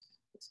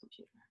this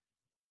computer.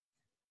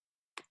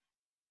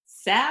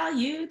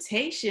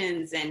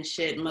 Salutations and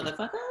shit,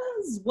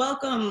 motherfuckers.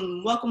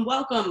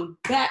 Welcome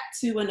back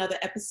to another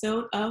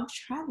episode of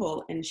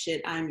Travel and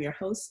Shit. I'm your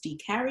host, D.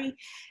 Carey,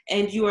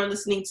 and you are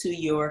listening to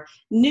your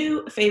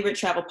new favorite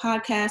travel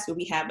podcast where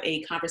we have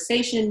a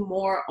conversation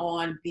more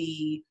on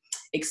the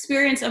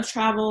experience of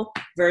travel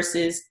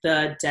versus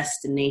the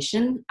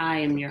destination. I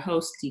am your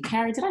host, D.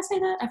 Carey. Did I say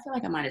that? I feel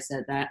like I might have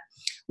said that.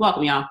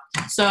 Welcome, y'all.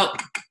 So,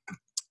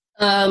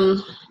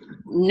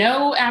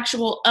 no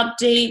actual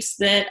updates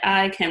that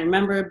I can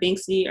remember.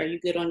 Binksy, are you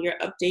good on your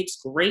updates?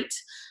 Great.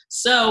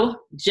 So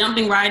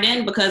jumping right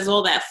in, because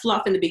all that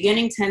fluff in the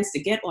beginning tends to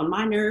get on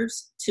my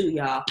nerves too,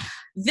 y'all.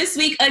 This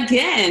week,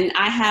 again,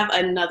 I have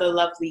another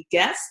lovely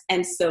guest.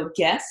 And so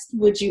guest,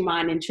 would you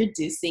mind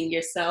introducing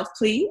yourself,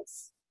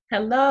 please?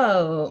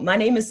 Hello, my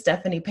name is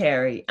Stephanie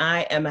Perry.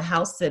 I am a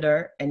house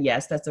sitter, and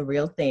yes, that's a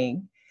real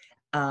thing.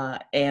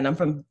 And I'm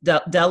from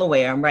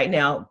Delaware. I'm right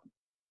now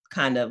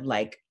kind of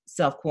like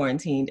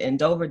self-quarantined in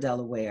Dover,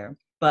 Delaware,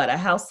 but I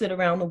house sit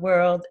around the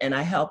world and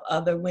I help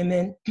other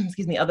women,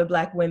 other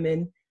Black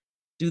women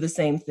do the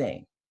same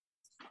thing.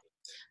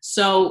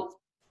 So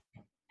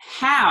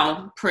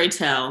how, pray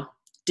tell,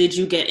 did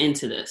you get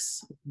into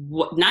this?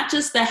 Not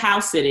just the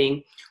house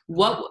sitting.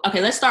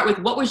 Okay, let's start with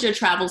what was your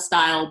travel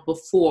style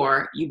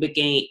before you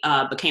became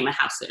a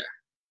house sitter?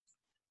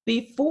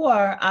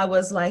 Before, I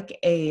was like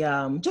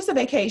just a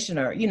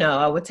vacationer. You know,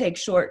 I would take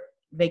short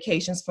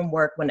vacations from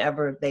work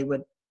whenever they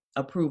would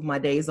approve my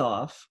days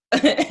off.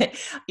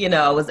 You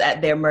know, I was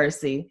at their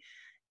mercy.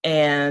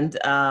 And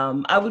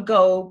I would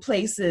go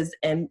places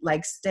and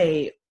like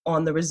stay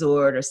on the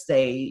resort or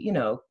stay, you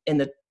know, in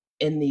the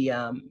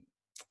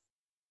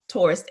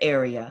tourist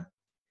area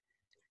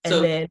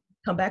and then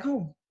come back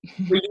home.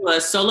 Were you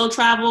a solo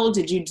travel?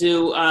 Did you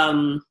do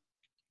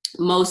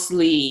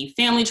mostly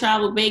family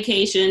travel,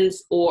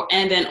 vacations,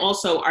 and then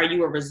also are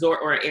you a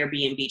resort or an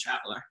Airbnb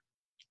traveler?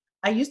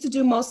 I used to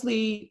do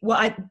mostly, well,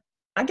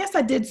 I guess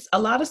I did a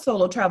lot of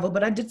solo travel,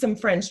 but I did some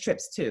friends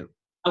trips too.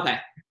 Okay.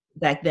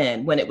 Back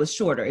then when it was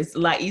shorter. It's a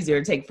lot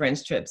easier to take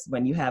friends trips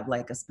when you have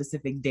like a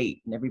specific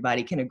date and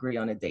everybody can agree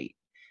on a date.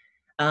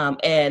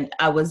 And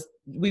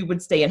we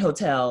would stay in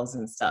hotels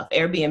and stuff.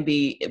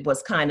 Airbnb, it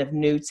was kind of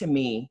new to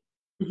me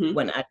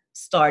when I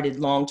started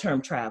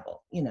long-term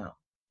travel, you know.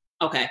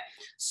 Okay.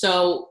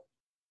 So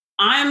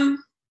I'm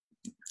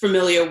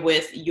familiar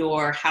with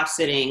your house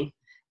sitting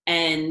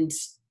and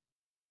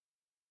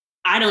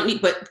I don't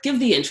need, but give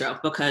the intro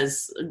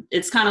because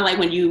it's kind of like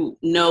when you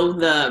know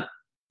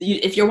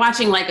if you're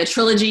watching like a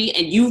trilogy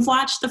and you've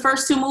watched the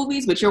first two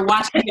movies, but you're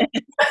watching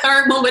the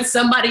third one with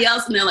somebody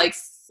else and they're like,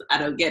 I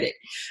don't get it.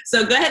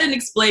 So go ahead and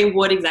explain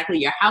what exactly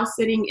your house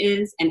sitting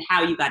is and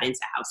how you got into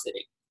house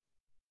sitting.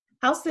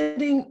 House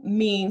sitting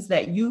means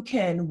that you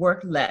can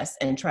work less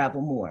and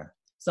travel more.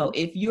 So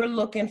if you're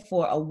looking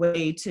for a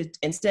way to,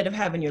 instead of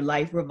having your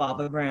life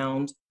revolve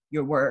around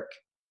your work,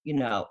 you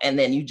know, and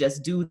then you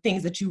just do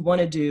things that you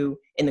want to do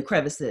in the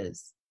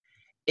crevices.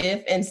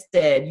 If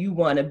instead you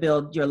want to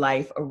build your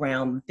life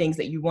around things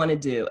that you want to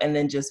do and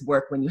then just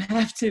work when you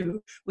have to,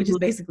 which is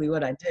basically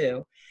what I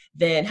do,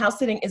 then house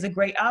sitting is a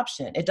great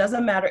option. It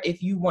doesn't matter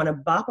if you want to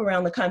bop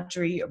around the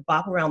country or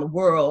bop around the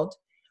world,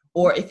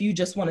 or if you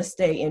just want to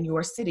stay in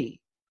your city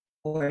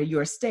or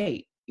your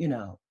state, you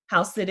know.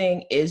 House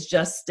sitting is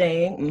just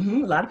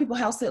staying. A lot of people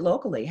house sit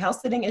locally.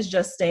 House sitting is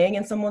just staying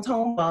in someone's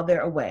home while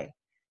they're away,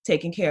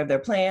 taking care of their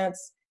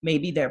plants,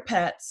 maybe their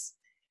pets,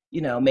 you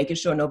know, making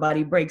sure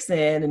nobody breaks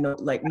in and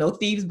no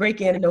thieves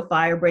break in and no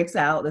fire breaks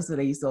out. That's what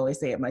I used to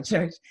always say at my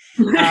church.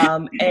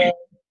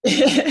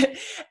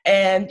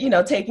 And, you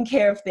know, taking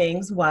care of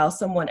things while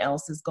someone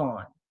else is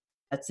gone.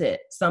 That's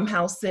it. Some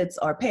house sits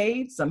are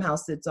paid. Some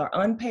house sits are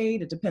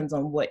unpaid. It depends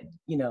on what,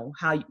 you know,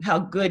 how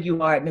good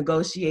you are at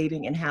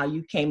negotiating and how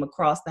you came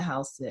across the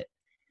house sit.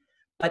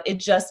 But it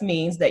just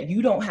means that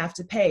you don't have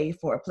to pay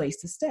for a place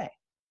to stay.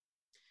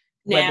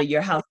 Whether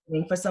you're house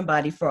sitting for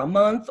somebody for a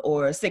month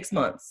or 6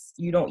 months,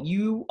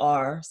 you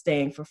are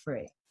staying for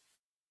free.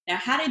 Now,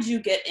 how did you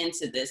get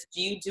into this?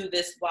 Do you do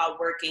this while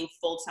working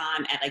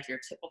full-time at like your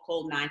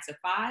typical 9 to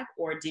 5,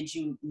 or did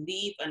you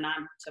leave a 9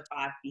 to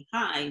 5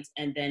 behind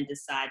and then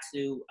decide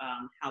to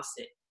house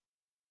sit?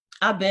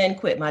 I've been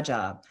quit my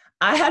job.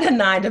 I had a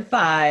 9 to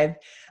 5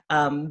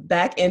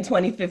 back in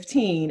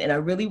 2015, and I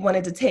really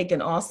wanted to take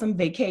an awesome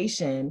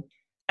vacation.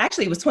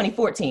 Actually, it was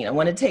 2014. I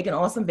wanted to take an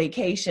awesome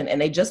vacation,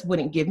 and they just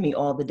wouldn't give me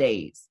all the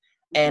days.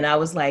 And I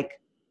was like,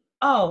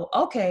 oh,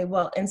 okay,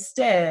 well,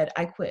 instead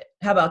I quit.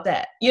 How about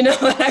that? You know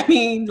what I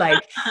mean?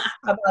 Like,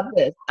 how about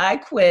this? I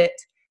quit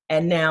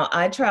and now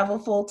I travel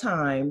full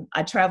time.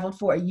 I traveled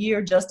for a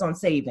year just on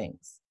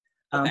savings.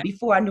 Okay.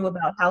 Before I knew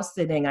about house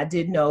sitting, I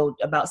did know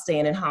about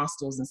staying in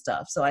hostels and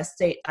stuff. So I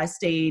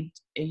stayed,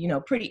 you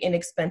know, pretty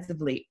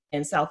inexpensively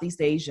in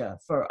Southeast Asia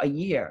for a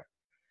year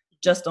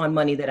just on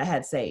money that I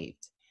had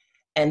saved.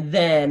 And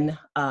then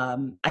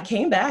I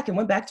came back and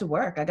went back to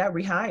work. I got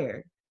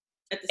rehired.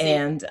 At the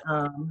same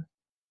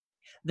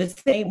the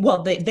same,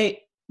 well,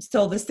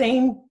 so the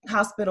same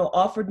hospital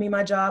offered me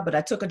my job, but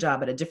I took a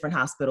job at a different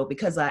hospital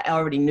because I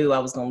already knew I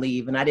was going to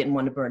leave and I didn't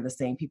want to burn the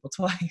same people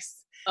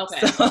twice.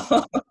 Okay.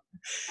 So,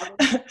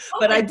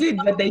 but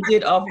they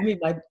did offer me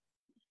my,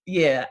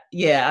 yeah.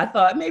 I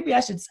thought maybe I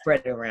should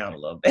spread it around a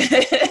little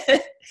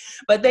bit,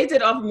 but they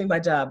did offer me my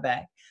job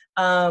back.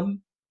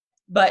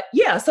 But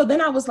yeah, so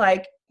then I was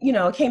like,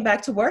 I came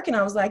back to work and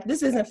I was like,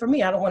 this isn't for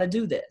me. I don't want to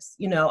do this.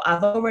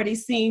 I've already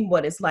seen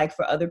what it's like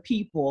for other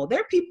people.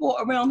 There are people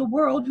around the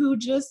world who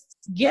just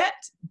get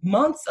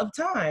months of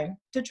time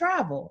to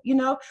travel,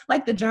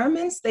 like the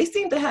Germans, they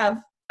seem to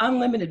have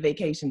unlimited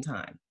vacation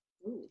time.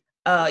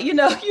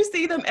 You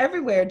see them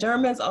everywhere.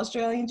 Germans,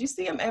 Australians, you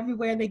see them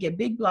everywhere. They get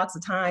big blocks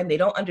of time. They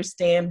don't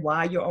understand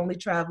why you're only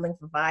traveling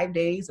for 5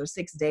 days or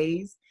 6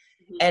 days.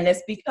 Mm-hmm. And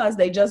it's because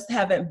they just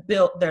haven't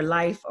built their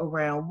life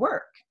around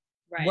work.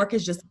 Right. Work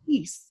is just a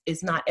piece.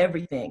 It's not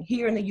everything.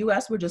 Here in the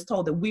U.S., we're just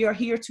told that we are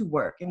here to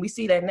work. And we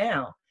see that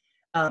now.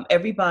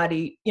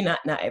 Everybody, not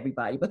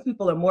everybody, but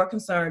people are more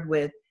concerned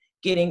with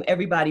getting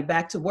everybody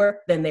back to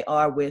work than they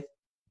are with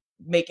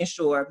making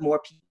sure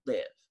more people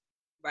live.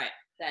 Right.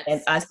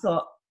 And I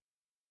saw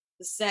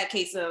the sad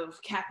case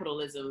of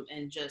capitalism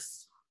and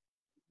just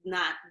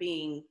not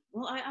being,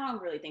 I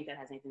don't really think that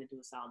has anything to do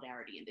with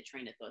solidarity and the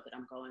train of thought that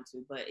I'm going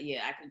to. But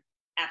yeah, I can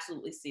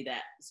absolutely see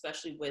that,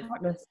 especially with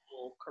this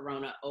whole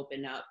Corona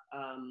open up.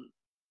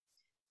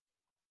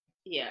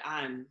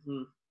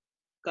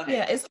 Go ahead.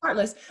 Yeah, it's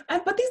heartless.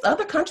 But these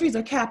other countries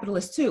are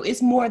capitalist too.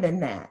 It's more than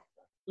that.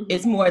 Mm-hmm.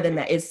 It's more than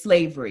that. It's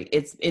slavery.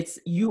 It's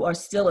you are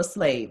still a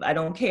slave. I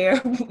don't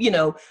care,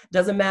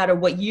 doesn't matter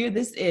what year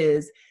this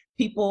is.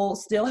 People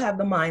still have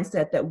the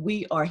mindset that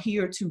we are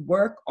here to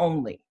work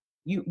only.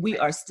 We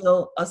are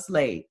still a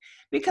slave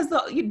because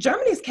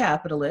Germany's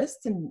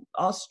capitalist and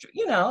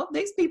Austria,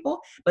 these people,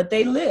 but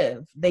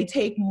they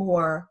take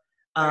more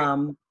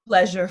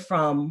pleasure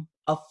from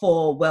a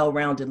full,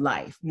 well-rounded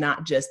life,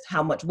 not just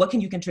what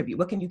can you contribute?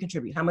 What can you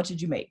contribute? How much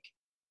did you make?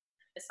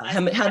 How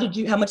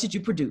much did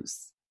you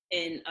produce?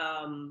 In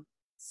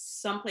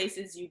some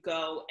places you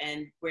go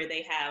and where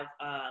they have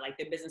like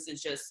their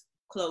businesses just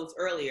close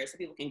earlier so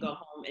people can go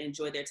home and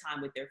enjoy their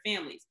time with their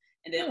families.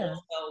 And then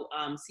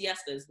also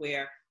siestas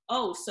where,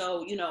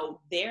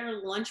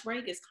 their lunch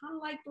break is kind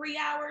of like 3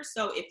 hours.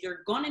 So if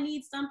you're going to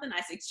need something,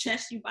 I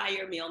suggest you buy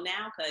your meal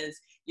now because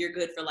you're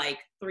good for like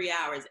 3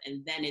 hours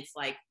and then it's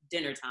like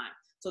dinner time.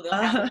 So they'll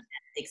have an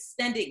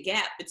extended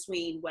gap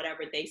between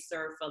whatever they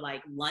serve for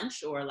like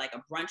lunch or like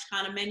a brunch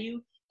kind of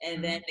menu.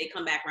 And then they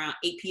come back around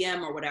 8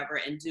 p.m. or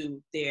whatever and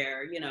do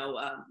their,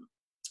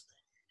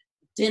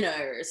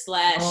 dinner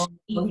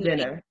 /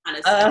 dinner kind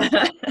of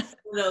stuff.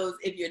 Those,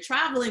 if you're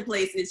traveling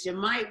places, you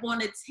might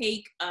want to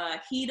take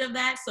heed of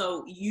that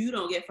so you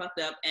don't get fucked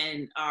up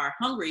and are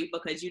hungry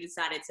because you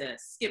decided to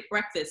skip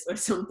breakfast or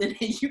something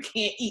and you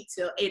can't eat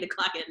till 8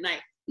 o'clock at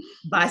night.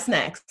 Buy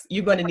snacks.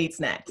 You're going to need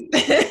snacks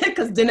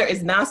because dinner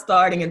is not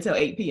starting until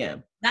 8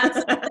 p.m.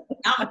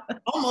 I'm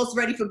almost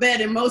ready for bed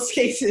in most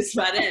cases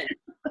by then.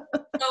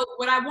 So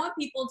what I want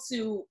people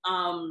to,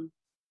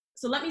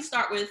 so let me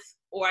start with,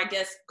 or I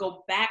guess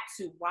go back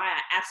to why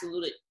I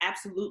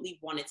absolutely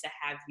wanted to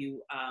have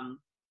you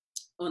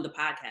on the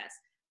podcast.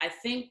 I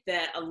think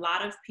that a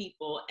lot of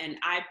people, and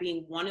I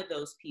being one of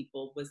those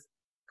people, was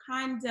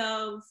kind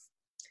of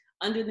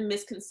under the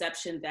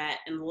misconception that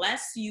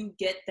unless you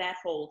get that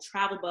whole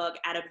travel bug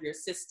out of your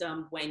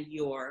system when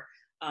you're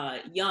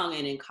young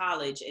and in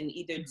college and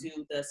either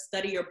do the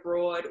study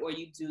abroad or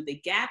you do the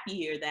gap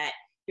year, that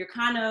you're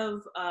kind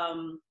of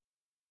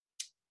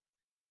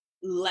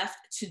left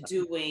to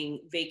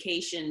doing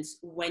vacations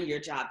when your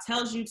job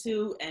tells you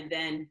to. And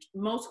then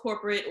most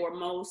corporate or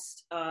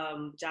most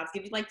jobs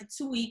give you like the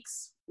 2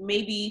 weeks,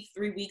 maybe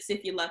 3 weeks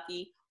if you're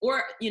lucky.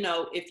 Or,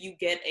 if you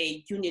get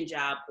a union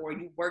job or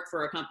you work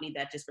for a company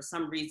that just for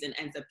some reason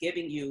ends up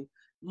giving you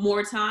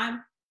more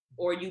time,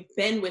 or you've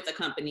been with a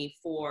company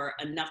for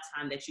enough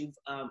time that you've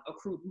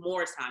accrued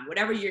more time,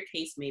 whatever your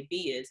case may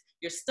be is,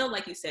 you're still,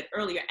 like you said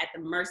earlier, at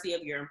the mercy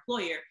of your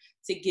employer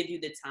to give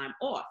you the time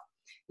off.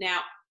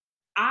 Now,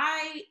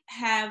 I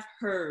have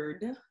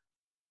heard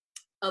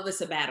of a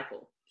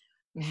sabbatical.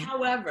 Mm-hmm.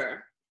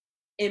 However,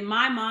 in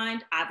my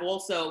mind, I've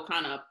also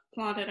kind of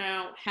plotted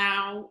out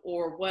how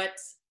or what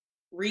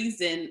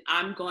reason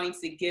I'm going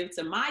to give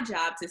to my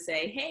job to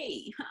say,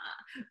 hey,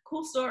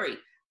 cool story.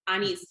 I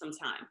need some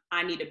time.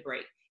 I need a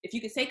break. If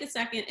you could take a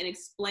second and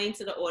explain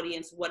to the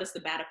audience what a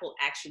sabbatical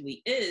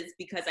actually is,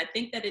 because I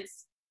think that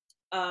it's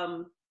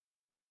a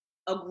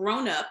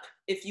grown-up,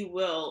 if you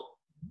will,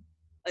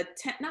 I'd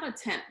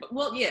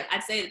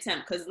say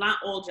attempt, because not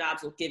all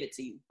jobs will give it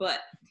to you,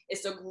 but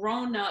it's a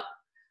grown-up,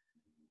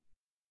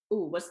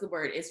 what's the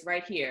word? It's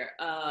right here.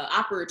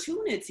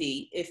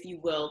 Opportunity, if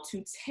you will,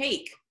 to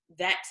take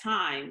that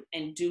time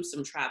and do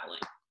some traveling.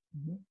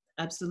 Mm-hmm.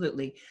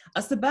 Absolutely.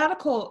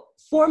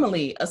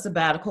 Formally, a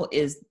sabbatical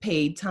is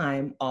paid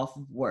time off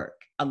of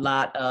work. A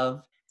lot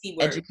of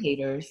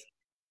educators,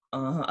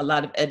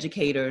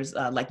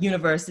 like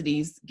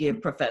universities,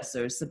 give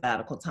professors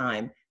sabbatical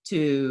time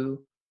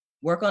to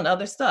work on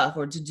other stuff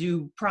or to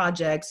do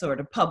projects or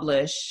to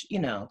publish,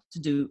 to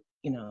do,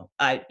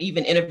 I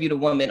even interviewed a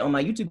woman on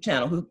my YouTube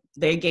channel who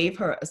they gave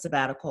her a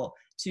sabbatical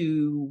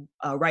to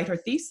write her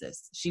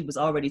thesis. She was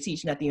already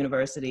teaching at the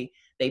university.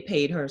 They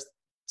paid her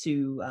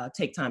to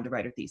take time to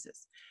write her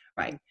thesis,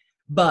 right?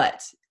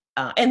 But,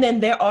 and then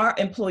there are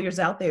employers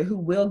out there who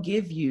will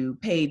give you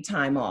paid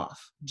time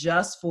off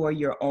just for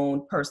your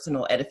own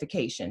personal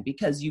edification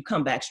because you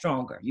come back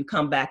stronger. You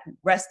come back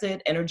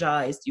rested,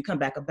 energized, you come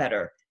back a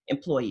better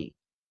employee.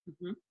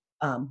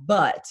 Mm-hmm.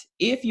 But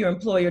if your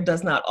employer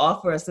does not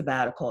offer a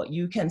sabbatical,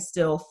 you can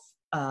still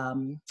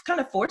kind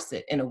of force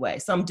it in a way.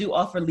 Some do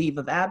offer leave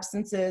of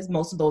absences.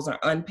 Most of those are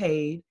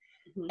unpaid.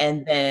 Mm-hmm.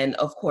 And then,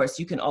 of course,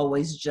 you can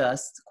always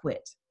just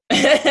quit,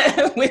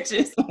 which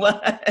is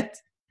what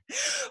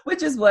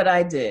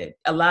I did.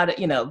 A lot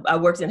of, I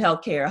worked in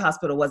healthcare. A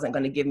hospital wasn't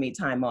going to give me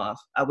time off.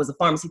 I was a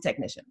pharmacy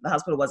technician. The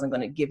hospital wasn't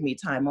going to give me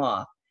time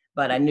off,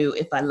 but I knew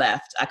if I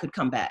left, I could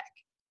come back.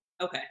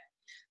 Okay.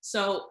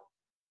 So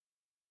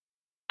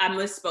I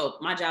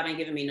misspoke. My job ain't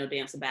giving me no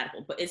damn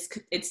sabbatical, but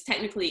it's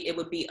technically, it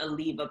would be a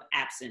leave of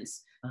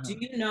absence. Uh-huh. Do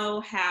you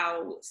know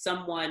how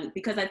someone,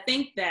 because I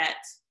think that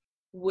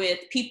with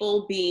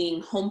people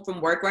being home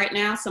from work right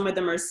now, some of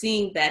them are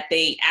seeing that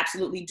they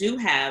absolutely do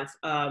have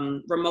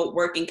remote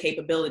working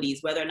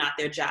capabilities, whether or not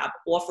their job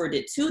offered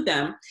it to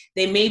them.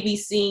 They may be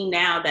seeing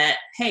now that,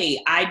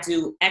 hey, I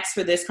do X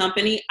for this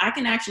company. I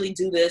can actually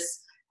do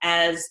this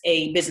as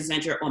a business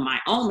venture on my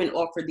own and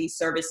offer these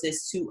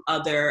services to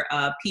other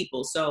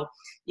people. So,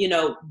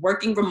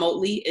 working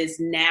remotely is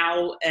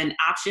now an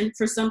option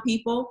for some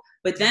people,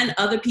 but then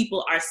other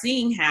people are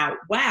seeing how,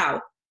 wow,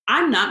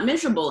 I'm not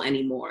miserable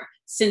anymore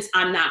since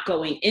I'm not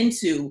going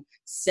into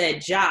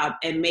said job,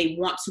 and may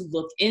want to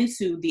look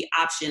into the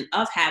option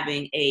of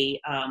having a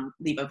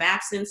leave of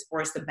absence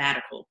or a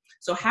sabbatical.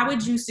 So how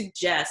would you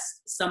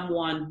suggest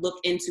someone look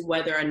into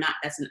whether or not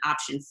that's an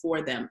option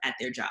for them at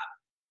their job?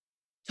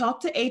 Talk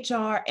to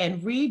HR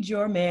and read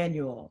your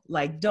manual.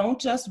 Like,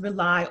 don't just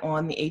rely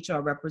on the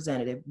HR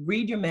representative.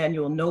 Read your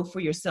manual, know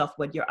for yourself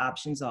what your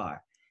options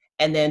are,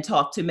 and then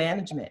talk to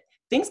management.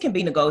 Things can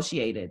be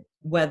negotiated,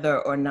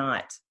 whether or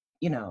not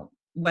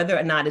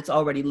it's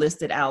already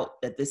listed out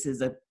that this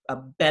is a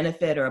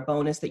benefit or a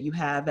bonus that you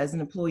have as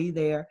an employee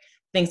there.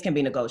 Things can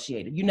be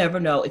negotiated. You never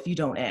know if you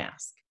don't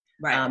ask.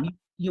 Right.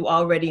 You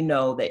already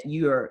know that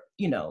you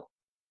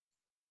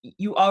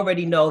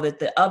already know that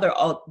the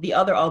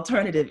other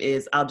alternative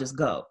is I'll just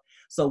go.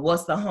 So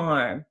what's the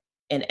harm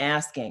in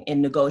asking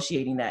and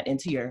negotiating that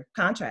into your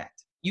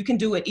contract? You can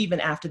do it even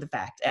after the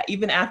fact,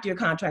 even after your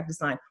contract is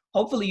signed.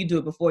 Hopefully you do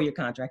it before your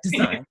contract is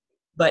signed.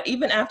 But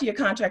even after your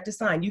contract is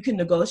signed, you can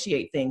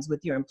negotiate things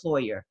with your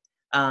employer.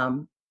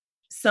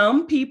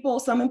 Some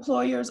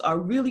employers are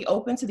really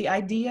open to the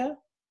idea.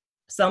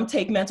 Some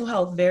take mental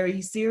health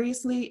very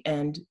seriously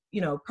and,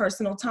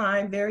 personal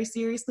time very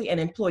seriously, and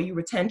employee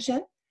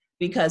retention,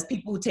 because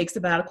people who take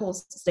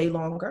sabbaticals stay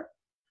longer.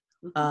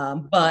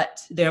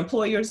 But there are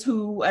employers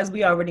who, as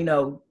we already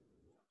know,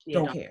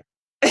 don't care.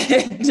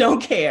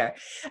 Don't care.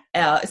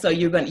 So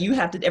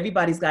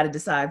everybody's got to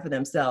decide for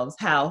themselves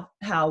how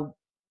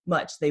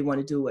much they want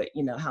to do it,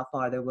 how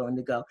far they're willing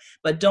to go.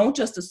 But don't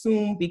just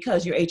assume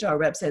because your HR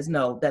rep says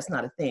no, that's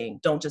not a thing.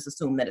 Don't just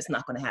assume that it's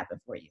not going to happen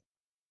for you.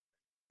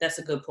 That's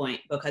a good point,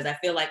 because I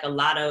feel like a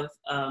lot of,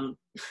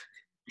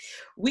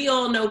 we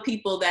all know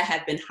people that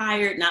have been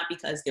hired not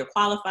because they're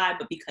qualified,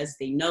 but because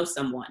they know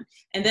someone.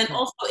 And then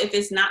also, if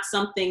it's not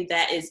something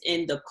that is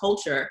in the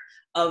culture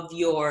of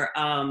your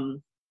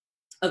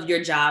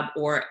job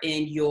or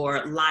in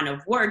your line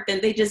of work, then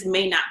they just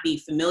may not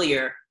be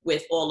familiar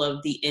with all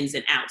of the ins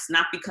and outs,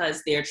 not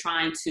because they're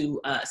trying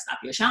to stop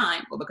your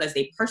shine or because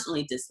they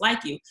personally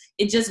dislike you.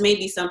 It just may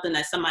be something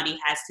that somebody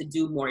has to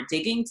do more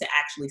digging to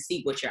actually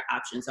see what your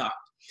options are.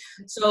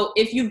 So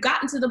if you've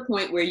gotten to the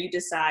point where you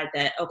decide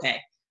that, okay,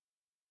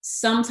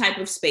 some type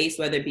of space,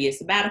 whether it be a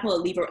sabbatical, a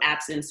leave of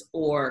absence,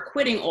 or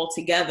quitting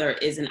altogether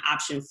is an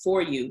option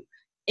for you,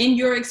 in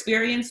your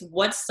experience,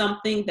 what's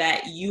something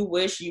that you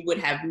wish you would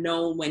have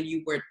known when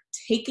you were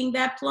taking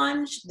that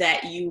plunge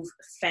that you've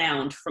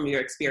found from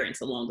your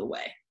experience along the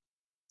way?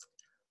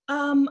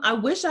 I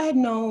wish I had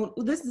known,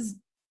 this is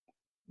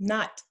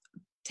not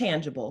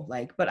tangible,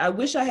 but I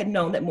wish I had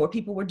known that more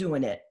people were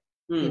doing it,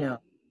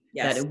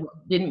 Yes. That it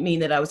didn't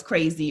mean that I was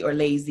crazy or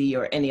lazy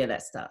or any of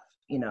that stuff.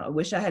 I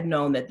wish I had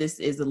known that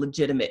this is a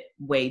legitimate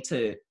way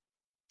to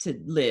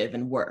live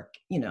and work,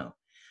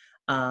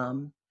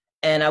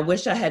 and I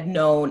wish I had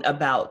known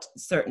about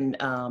certain,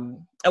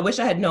 I wish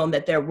I had known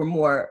that there were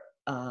more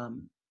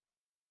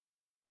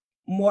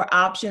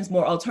options,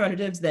 more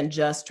alternatives than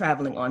just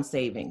traveling on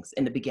savings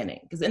in the beginning.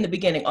 Because in the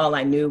beginning, all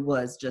I knew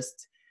was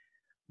just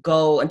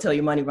go until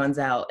your money runs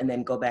out and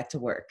then go back to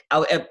work,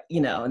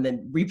 and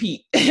then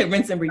repeat,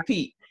 rinse and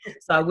repeat.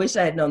 So I wish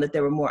I had known that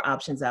there were more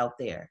options out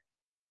there.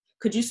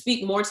 Could you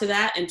speak more to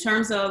that in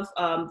terms of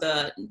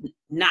the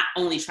not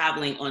only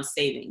traveling on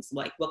savings?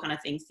 Like, what kind of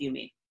things do you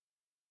mean?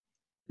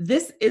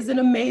 This is an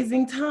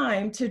amazing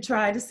time to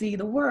try to see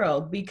the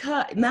world,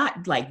 because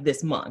not like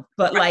this month,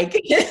 but right.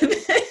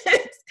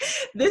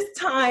 this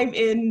time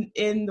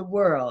in the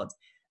world,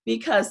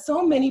 because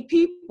so many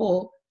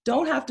people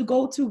don't have to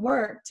go to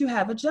work to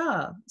have a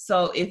job.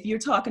 So if you're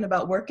talking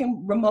about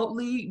working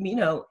remotely,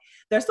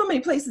 there's so many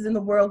places in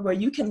the world where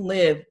you can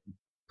live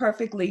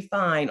perfectly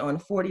fine on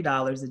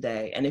 $40 a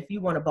day. And if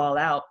you want to ball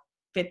out,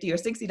 $50 or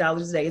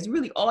 $60 a day is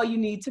really all you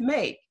need to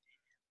make.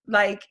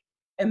 Like,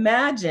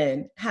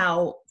 imagine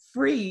how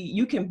free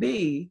you can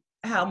be,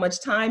 how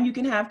much time you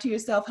can have to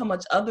yourself, how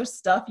much other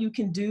stuff you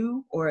can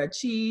do or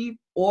achieve,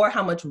 or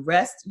how much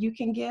rest you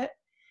can get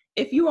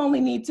if you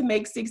only need to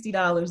make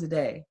 $60 a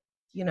day,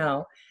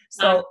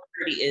 So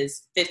 30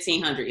 is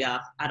 1,500, y'all.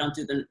 I don't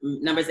do the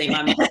numbers ain't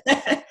my math.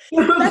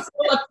 Let's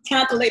pull up the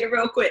calculator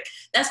real quick.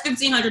 That's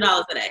 $1,500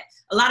 a day.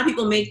 A lot of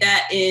people make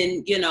that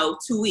in 2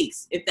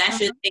 weeks. If that's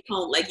your take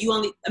home, like, you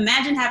only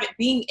imagine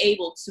being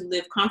able to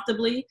live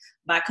comfortably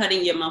by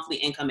cutting your monthly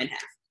income in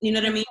half. You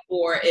know what I mean?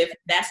 Or if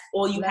that's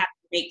all you have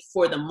to make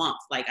for the month.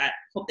 Like, I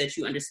hope that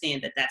you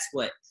understand that that's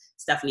what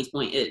Stephanie's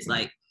point is.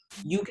 Like,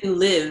 you can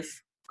live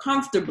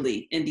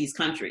comfortably in these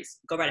countries.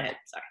 Go right ahead.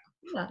 Sorry.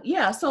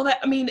 Yeah. So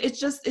it's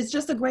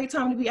just a great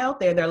time to be out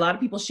there. There are a lot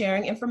of people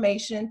sharing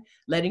information,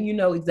 letting you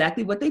know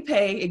exactly what they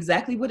pay,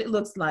 exactly what it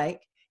looks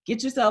like.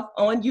 Get yourself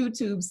on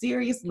YouTube,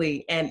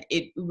 seriously, and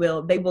they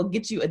will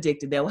get you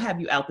addicted. They'll have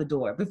you out the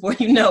door before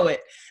you know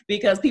it,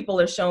 because people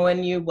are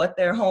showing you what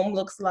their home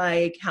looks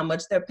like, how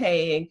much they're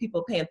paying.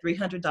 People paying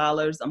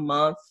 $300 a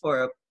month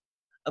for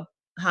a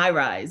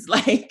high-rise,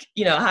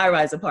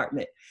 high-rise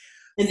apartment.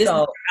 And this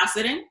is house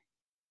sitting?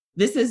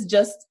 This is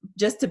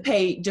just to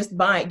pay,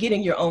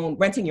 renting your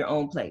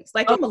own place.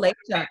 Like, in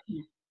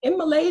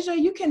Malaysia,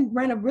 you can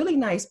rent a really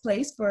nice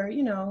place for,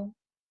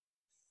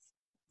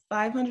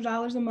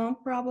 $500 a month,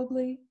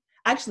 probably.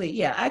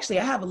 Actually, I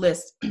have a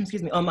list,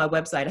 excuse me, on my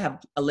website. I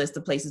have a list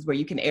of places where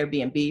you can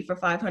Airbnb for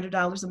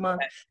 $500 a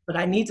month, but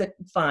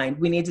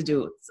we need to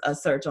do a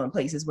search on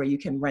places where you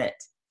can rent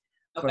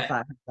for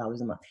 $500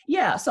 a month.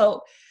 Yeah.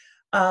 So,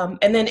 and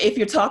then if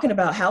you're talking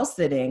about house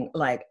sitting,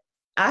 like,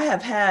 I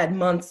have had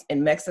months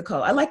in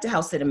Mexico. I like to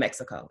house sit in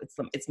Mexico.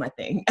 It's my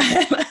thing.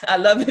 I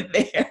love it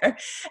there.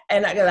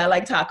 And I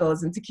like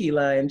tacos and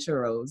tequila and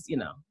churros,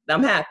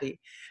 I'm happy.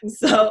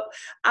 So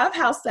I've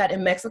house sat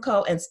in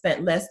Mexico and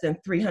spent less than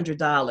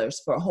 $300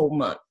 for a whole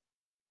month,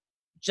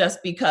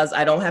 just because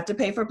I don't have to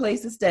pay for a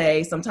place to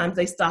stay. Sometimes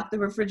they stock the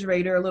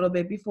refrigerator a little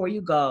bit before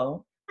you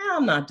go.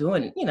 I'm not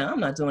doing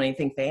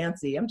anything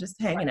fancy. I'm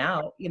just hanging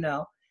out,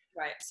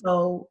 Right.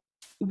 So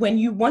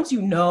once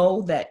you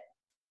know that,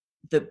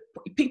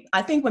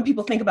 I think when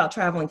people think about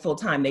traveling full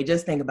time, they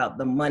just think about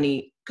the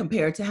money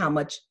compared to how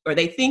much, or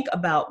they think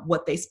about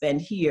what they spend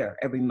here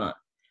every month,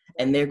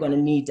 and they're going to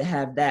need to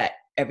have that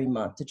every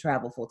month to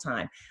travel full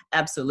time.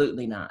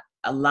 Absolutely not.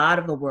 A lot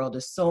of the world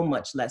is so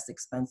much less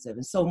expensive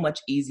and so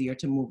much easier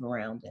to move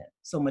around in,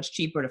 so much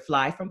cheaper to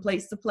fly from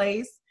place to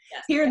place.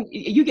 Yes. Here,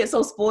 you get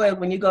so spoiled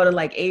when you go to,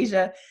 like,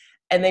 Asia.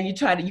 And then you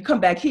come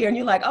back here and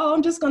you're like, oh,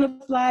 I'm just going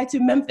to fly to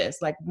Memphis.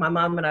 Like, my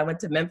mom and I went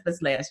to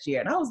Memphis last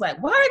year. And I was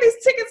like, why are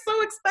these tickets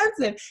so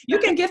expensive? You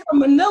can get from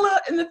Manila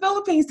in the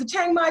Philippines to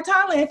Chiang Mai,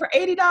 Thailand for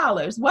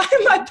 $80. Why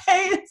am I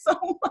paying so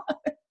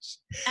much?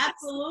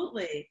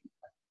 Absolutely.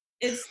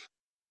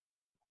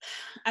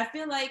 I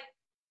feel like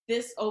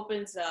this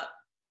opens up.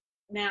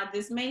 Now,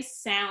 this may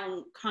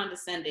sound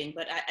condescending,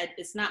 but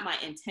it's not my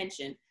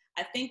intention.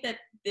 I think that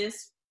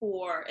this,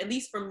 at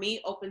least for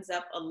me, opens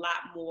up a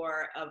lot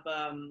more of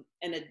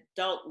an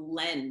adult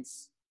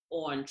lens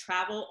on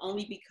travel,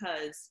 only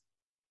because,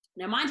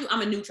 now mind you,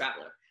 I'm a new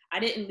traveler. I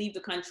didn't leave the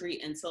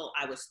country until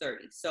I was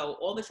 30. So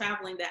all the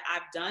traveling that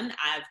I've done,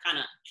 I've kind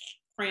of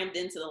crammed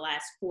into the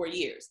last 4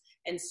 years.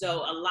 And so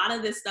a lot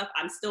of this stuff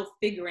I'm still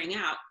figuring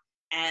out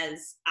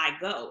as I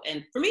go.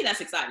 And for me, that's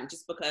exciting,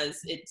 just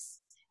because it's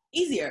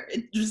easier.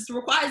 It just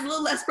requires a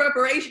little less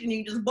preparation.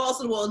 You just balls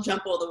to the wall,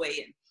 jump all the way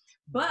in.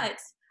 But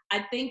I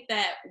think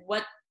that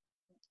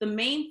the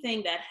main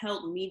thing that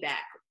held me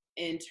back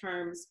in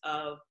terms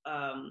of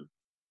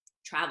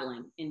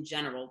traveling in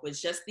general was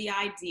just the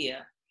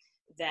idea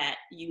that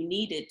you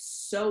needed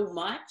so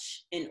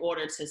much in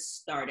order to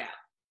start out.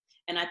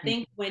 And I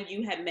think when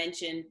you had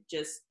mentioned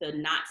just the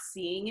not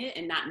seeing it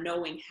and not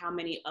knowing how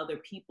many other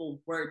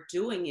people were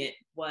doing it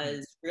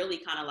was really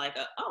kind of like,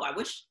 I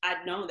wish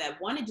I'd known that.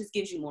 One, it just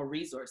gives you more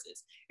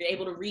resources. You're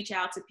able to reach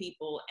out to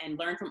people and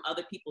learn from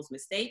other people's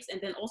mistakes,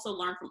 and then also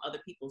learn from other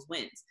people's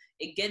wins.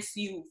 It gets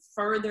you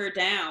further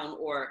down,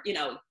 or,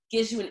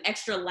 gives you an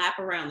extra lap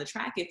around the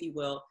track, if you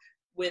will,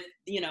 with,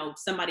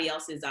 somebody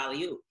else's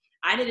alley-oop.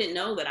 I didn't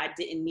know that I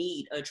didn't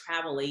need a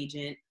travel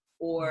agent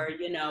or,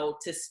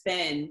 to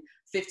spend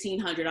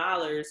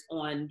 $1,500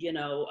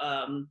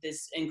 on,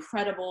 this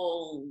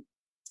incredible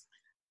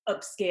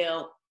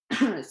upscale,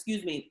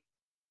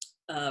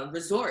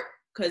 resort.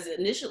 Because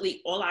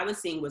initially all I was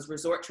seeing was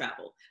resort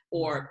travel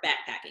or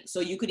backpacking.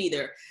 So you could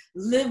either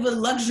live a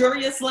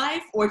luxurious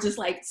life or just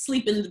like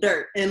sleep in the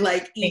dirt and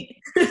like eat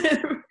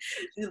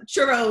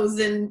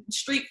churros and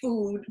street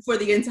food for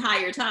the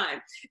entire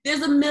time.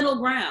 There's a middle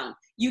ground.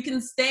 You can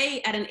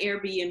stay at an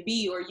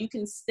Airbnb or you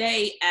can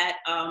stay at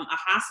a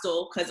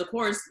hostel. Because of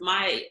course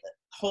my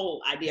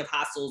whole idea of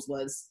hostels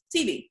was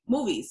TV,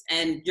 movies,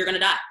 and you're going to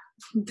die.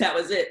 That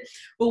was it.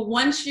 But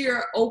once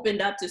you're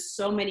opened up to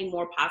so many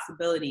more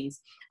possibilities,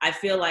 I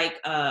feel like,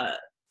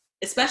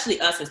 especially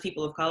us as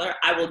people of color,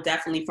 I will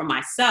definitely, for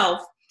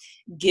myself,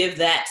 give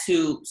that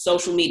to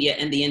social media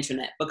and the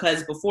internet.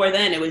 Because before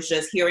then, it was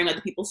just hearing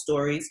other people's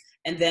stories.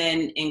 And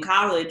then in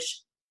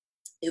college,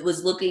 it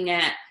was looking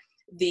at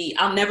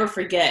I'll never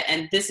forget,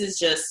 and this is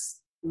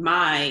just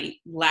my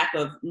lack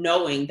of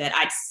knowing, that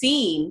I'd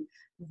seen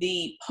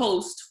the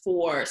post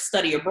for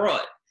study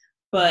abroad.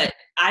 But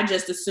I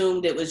just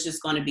assumed it was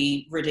just going to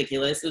be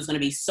ridiculous. It was going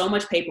to be so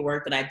much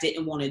paperwork that I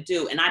didn't want to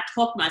do. And I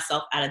talked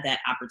myself out of that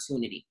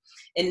opportunity.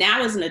 And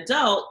now as an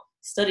adult,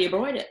 study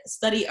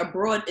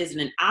abroad isn't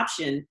an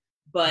option,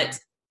 but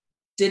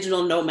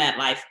digital nomad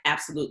life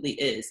absolutely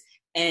is.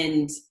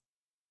 And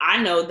I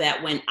know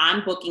that when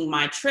I'm booking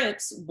my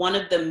trips, one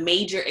of the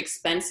major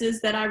expenses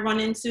that I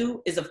run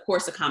into is, of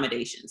course,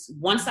 accommodations.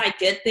 Once I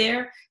get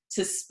there,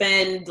 to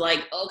spend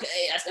like,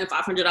 okay, I spent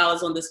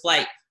 $500 on this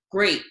flight.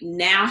 Great.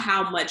 Now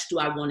how much do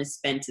I want to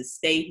spend to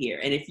stay here?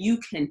 And if you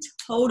can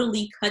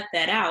totally cut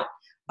that out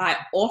by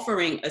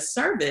offering a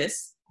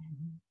service,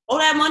 all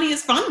that money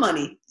is fun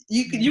money.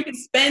 You could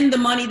spend the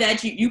money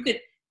that you could,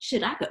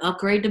 I could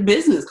upgrade to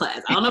business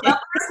class. I don't know about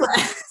first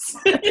class.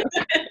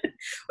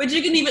 But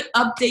you can even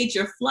update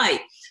your flight.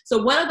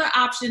 So what other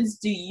options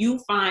do you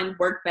find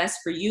work best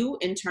for you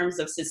in terms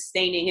of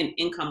sustaining an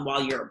income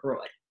while you're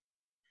abroad?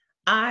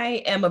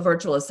 I am a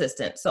virtual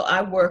assistant, so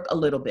I work a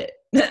little bit.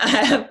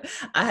 I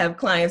have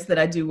clients that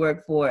I do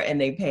work for,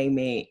 and they pay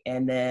me,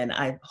 and then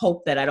I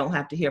hope that I don't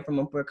have to hear from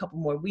them for a couple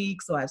more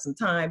weeks, so I have some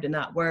time to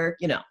not work,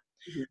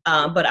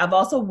 But I've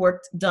also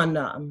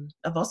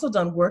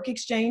done work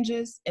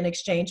exchanges in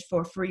exchange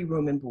for free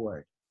room and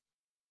board.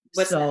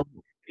 What's that? What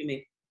do you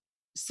mean?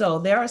 So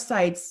there are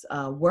sites,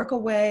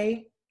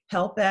 Workaway,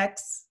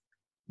 HelpX,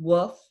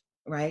 Woof,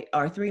 right,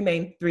 are three of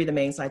the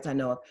main sites I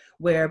know of,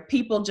 where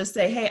people just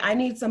say, hey, I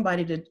need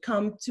somebody to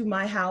come to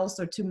my house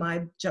or to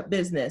my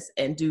business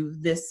and do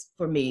this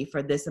for me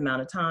for this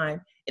amount of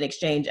time. In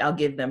exchange, I'll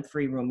give them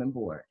free room and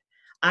board.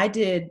 I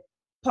did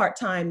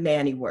part-time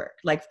nanny work.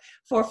 Like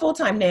for a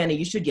full-time nanny,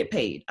 you should get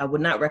paid. I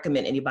would not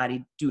recommend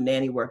anybody do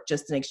nanny work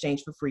just in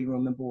exchange for free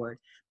room and board.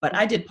 But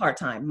I did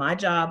part-time. My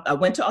job, I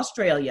went to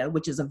Australia,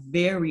 which is a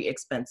very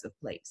expensive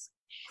place,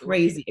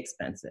 crazy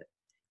expensive.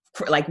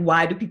 Like,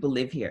 why do people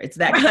live here? It's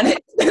that kind of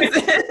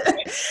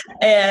expensive.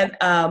 And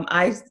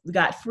I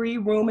got free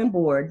room and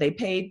board. They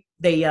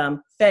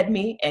fed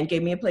me and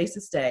gave me a place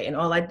to stay. And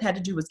all I had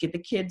to do was get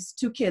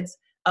two kids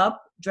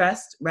up,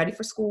 dressed, ready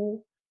for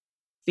school,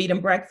 feed them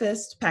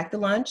breakfast, pack the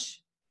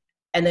lunch,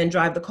 and then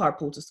drive the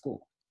carpool to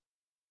school.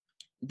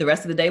 The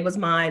rest of the day was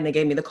mine. They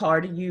gave me the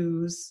car to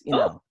use,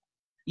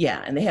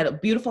 Yeah, and they had a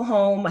beautiful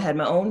home. I had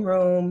my own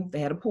room. They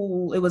had a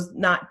pool. It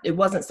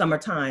wasn't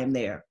summertime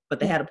there, but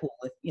they had a pool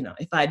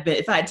if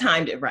I had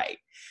timed it right.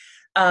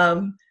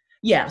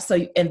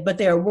 But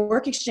there are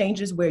work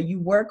exchanges where you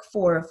work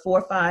for 4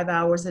 or 5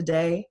 hours a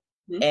day,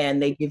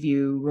 and they give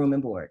you room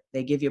and board.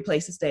 They give you a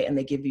place to stay, and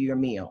they give you your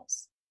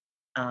meals.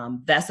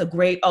 That's a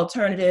great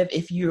alternative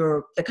if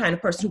you're the kind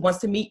of person who wants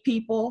to meet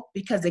people,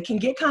 because it can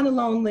get kind of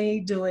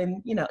lonely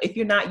doing, if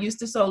you're not used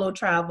to solo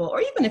travel,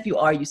 or even if you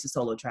are used to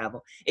solo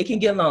travel, it can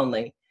get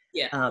lonely.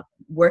 Yeah.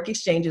 Work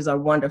exchanges are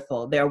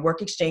wonderful. There are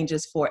work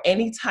exchanges for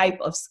any type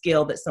of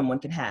skill that someone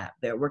could have.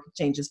 There are work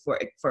exchanges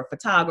for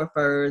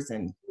photographers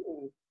and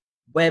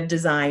web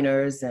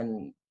designers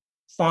and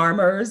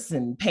farmers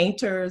and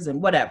painters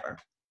and whatever.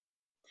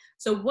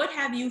 So what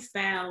have you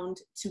found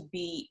to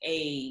be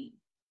a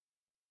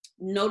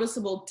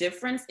noticeable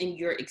difference in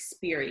your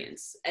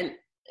experience, and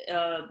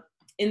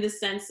in the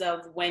sense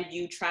of when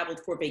you traveled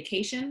for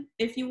vacation,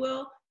 if you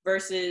will,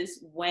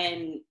 versus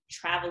when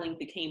traveling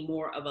became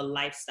more of a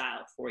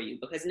lifestyle for you?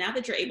 Because now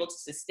that you're able to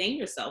sustain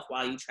yourself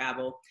while you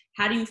travel,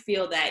 how do you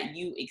feel that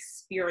you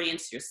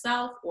experience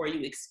yourself, or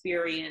you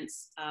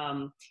experience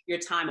your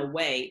time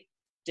away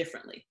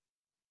differently?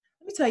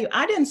 Let me tell you,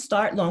 I didn't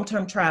start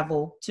long-term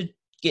travel to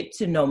get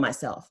to know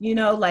myself.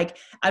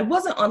 I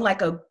wasn't on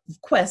like a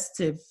quest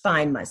to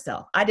find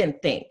myself. I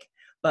didn't think,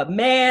 but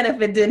man,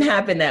 if it didn't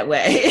happen that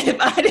way, if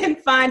I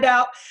didn't find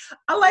out,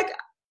 I'm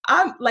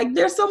like,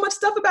 there's so much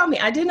stuff about me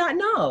I did not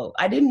know.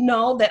 I didn't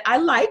know that I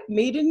like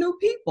meeting new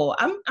people.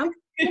 I'm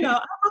kind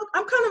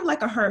of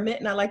like a hermit,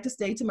 and I like to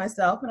stay to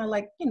myself, and I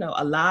like,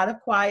 a lot of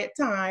quiet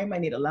time. I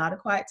need a lot of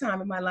quiet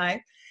time in my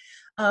life.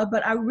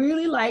 But I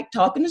really like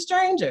talking to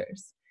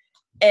strangers.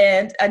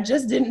 And I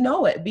just didn't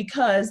know it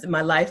because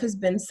my life has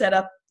been set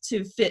up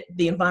to fit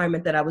the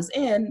environment that I was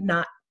in,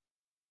 not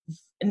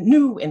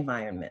new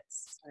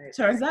environments. Right.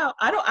 Turns out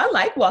I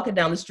like walking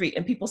down the street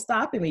and people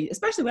stopping me,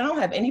 especially when I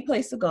don't have any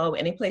place to go,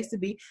 any place to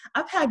be.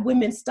 I've had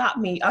women stop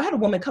me. I had a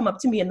woman come up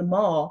to me in the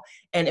mall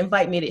and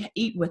invite me to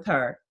eat with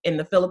her in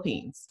the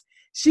Philippines.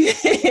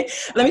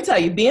 Let me tell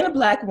you, being a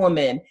Black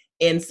woman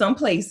in some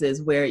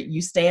places where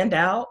you stand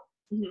out,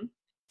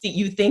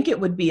 you think it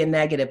would be a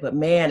negative, but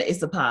man,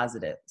 it's a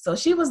positive. So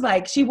she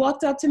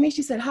walked up to me,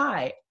 she said,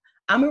 "Hi,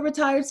 I'm a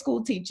retired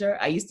school teacher.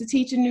 I used to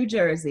teach in New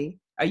Jersey.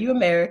 are you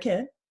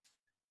American?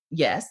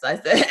 Yes, I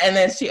said,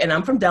 and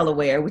I'm from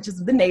Delaware, which is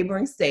the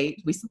neighboring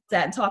state. We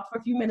sat and talked for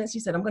a few minutes. She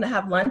said, I'm going to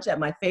have lunch at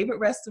my favorite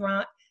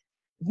restaurant.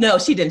 No,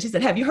 she didn't. She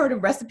said, have you heard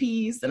of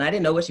Recipes? And I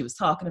didn't know what she was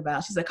talking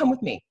about. She said, come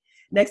with me.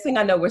 Next thing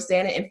I know, we're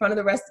standing in front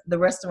of the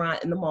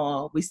restaurant in the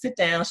mall. We sit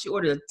down. She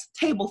ordered a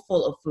table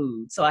full of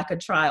food so I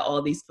could try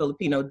all these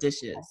Filipino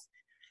dishes.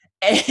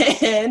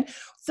 And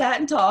sat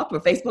and talked. We're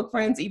Facebook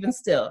friends even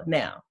still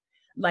now.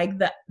 Like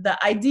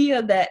the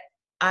idea that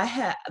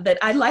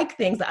I like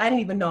things that I didn't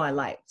even know I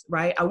liked,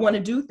 right? I want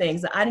to do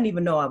things that I didn't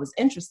even know I was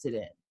interested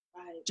in.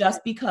 Right.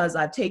 Just because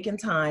I've taken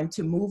time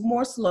to move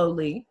more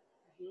slowly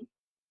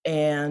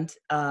and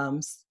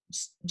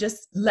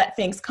just let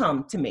things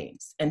come to me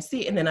and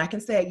see. And then I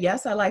can say,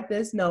 yes, I like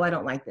this. No, I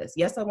don't like this.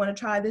 Yes, I want to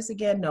try this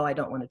again. No, I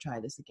don't want to try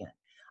this again.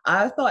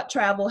 I thought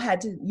travel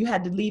you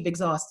had to leave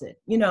exhausted.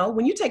 You know,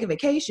 when you take a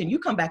vacation, you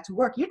come back to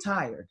work, you're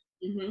tired,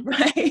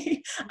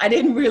 right? I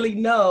didn't really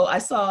know.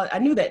 I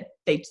knew that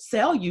they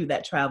tell you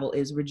that travel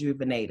is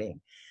rejuvenating,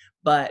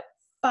 but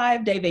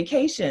 5-day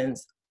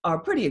vacations are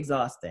pretty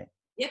exhausting.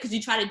 Yeah, because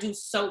you try to do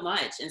so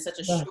much in such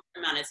a short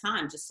amount of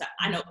time.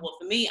 I know, well,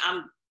 for me,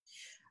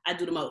 I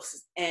do the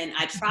most, and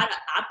I try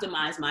to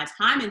optimize my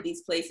time in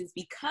these places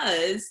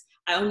because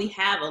I only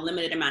have a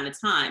limited amount of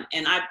time.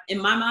 And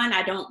in my mind,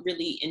 I don't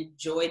really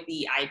enjoy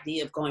the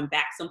idea of going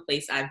back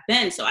someplace I've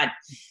been. So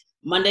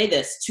Monday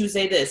this,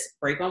 Tuesday this,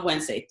 break on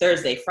Wednesday,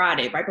 Thursday,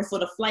 Friday, right before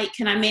the flight,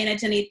 can I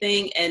manage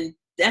anything? And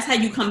that's how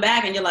you come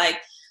back and you're like,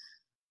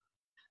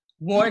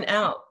 worn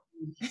out,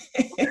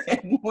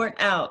 worn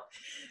out.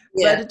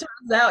 Yeah. But it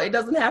turns out it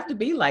doesn't have to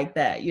be like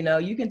that. You know,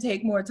 you can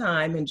take more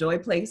time, enjoy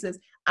places.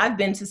 I've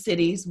been to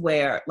cities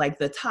where like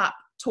the top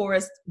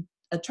tourist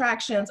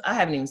attractions, I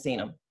haven't even seen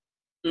them.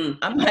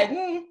 I'm like,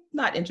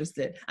 not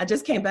interested. I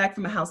just came back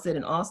from a house sit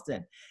in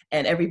Austin,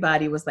 and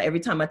everybody was like, every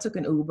time I took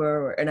an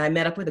Uber and I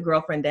met up with a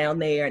girlfriend down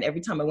there, and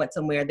every time I went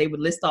somewhere, they would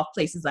list off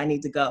places I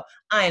need to go.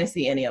 I didn't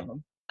see any of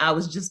them. I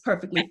was just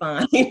perfectly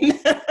fine.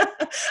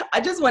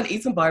 I just want to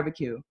eat some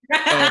barbecue.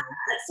 That's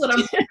what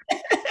I'm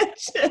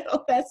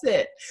chill. That's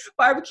it.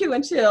 Barbecue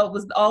and chill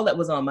was all that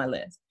was on my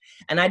list.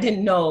 And I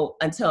didn't know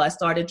until I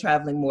started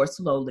traveling more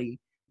slowly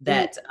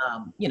that,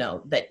 you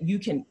know, that you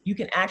can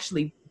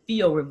actually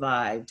feel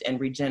revived and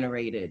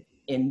regenerated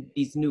in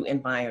these new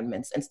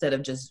environments instead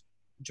of just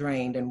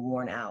drained and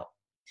worn out.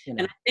 You know?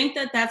 And I think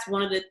that that's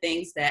one of the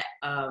things that,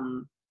 I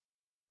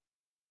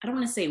don't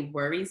want to say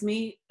worries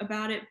me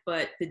about it,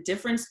 but the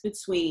difference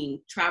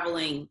between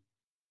traveling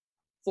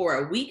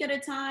for a week at a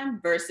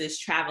time versus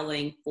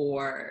traveling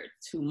for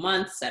 2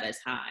 months at a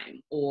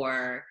time,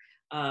 or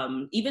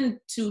even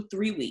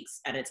 2-3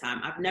 weeks at a time.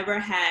 I've never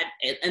had,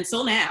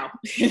 until now,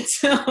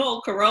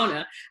 until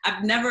Corona,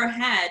 I've never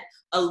had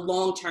a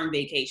long-term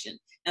vacation.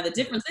 Now the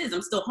difference is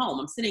I'm still home,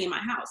 I'm sitting in my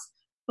house.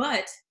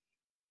 But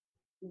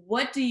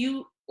what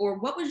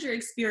was your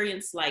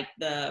experience like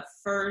the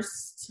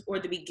first or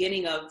the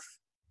beginning of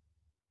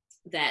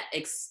that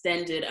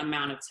extended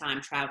amount of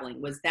time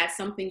traveling? Was that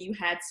something you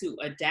had to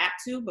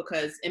adapt to?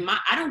 Because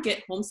I don't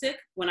get homesick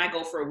when I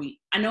go for a week.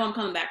 I know I'm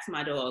coming back to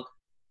my dog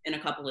in a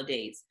couple of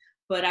days,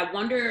 but I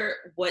wonder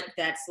what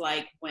that's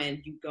like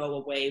when you go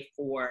away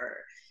for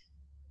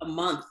a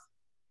month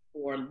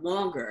or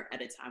longer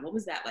at a time. What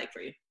was that like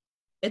for you?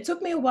 It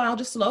took me a while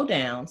to slow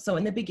down. So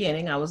in the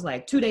beginning, I was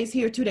like 2 days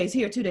here, 2 days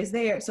here, 2 days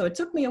there. So it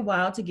took me a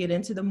while to get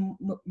into the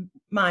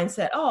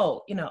mindset,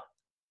 oh, you know,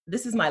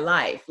 this is my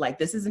life. Like,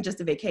 this isn't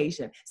just a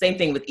vacation. Same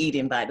thing with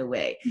eating, by the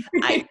way.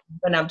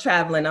 When I'm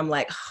traveling, I'm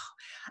like, oh,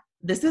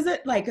 this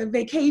isn't like a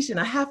vacation.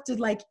 I have to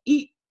like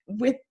eat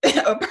with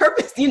a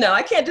purpose. You know,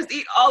 I can't just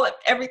eat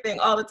everything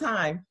all the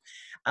time.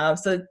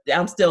 So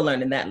I'm still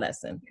learning that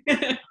lesson.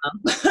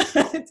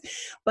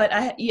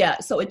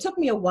 So it took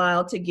me a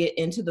while to get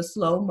into the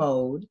slow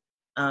mode.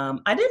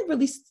 I didn't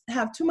really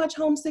have too much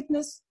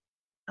homesickness.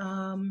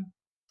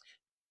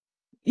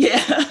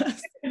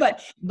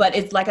 But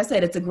it's like I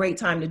said, it's a great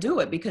time to do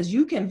it because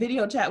you can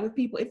video chat with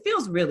people. It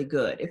feels really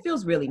good. It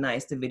feels really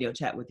nice to video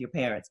chat with your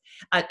parents.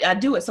 I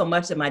do it so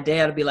much that my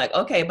dad will be like,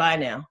 okay, bye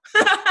now.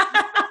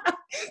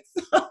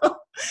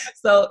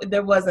 So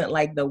there wasn't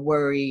like the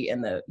worry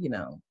and the,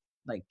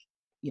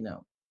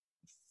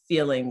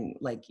 feeling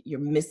like you're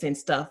missing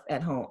stuff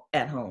at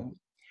home,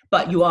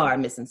 but you are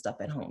missing stuff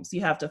at home. So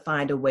you have to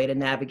find a way to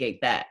navigate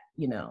that,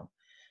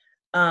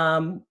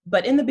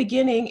 But in the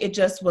beginning, it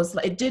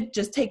did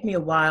just take me a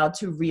while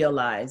to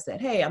realize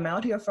that, hey, I'm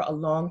out here for a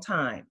long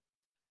time.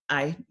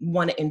 I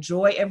want to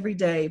enjoy every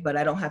day, but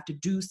I don't have to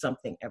do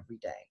something every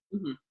day.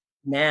 Mm-hmm.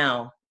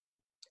 Now,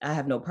 I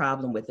have no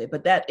problem with it,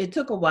 but it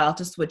took a while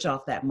to switch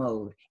off that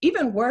mode.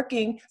 Even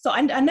working, so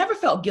I never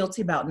felt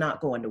guilty about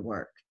not going to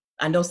work.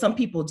 I know some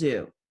people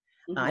do.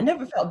 Mm-hmm. I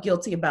never felt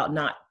guilty about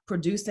not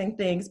producing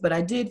things, but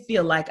I did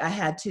feel like I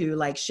had to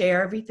like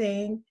share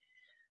everything.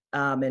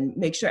 And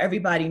make sure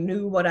everybody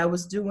knew what I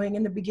was doing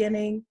in the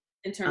beginning.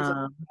 In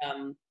terms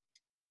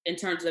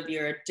of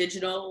your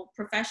digital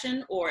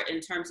profession, or in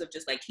terms of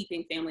just like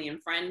keeping family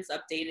and friends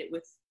updated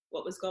with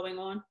what was going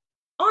on?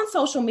 on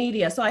social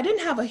media. So I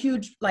didn't have a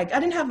huge, like, I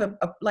didn't have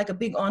a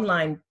big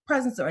online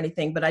presence or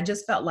anything, but I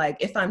just felt like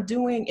if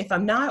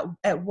I'm not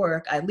at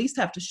work, I at least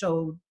have to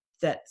show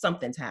that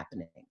something's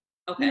happening.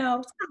 Okay. It's kind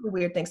of a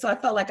weird thing. So I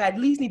felt like I at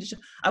least need to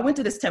I went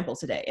to this temple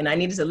today and I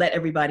needed to let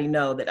everybody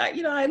know that I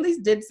at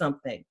least did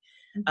something.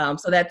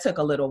 So that took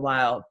a little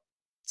while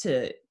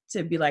to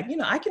be like,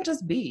 I can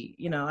just be,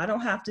 I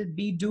don't have to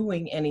be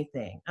doing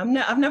anything.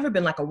 I've never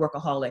been like a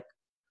workaholic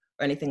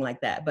or anything like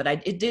that, but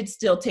it did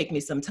still take me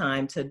some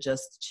time to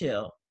just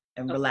chill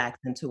and relax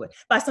into it.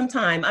 By some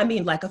time, I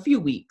mean like a few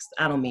weeks.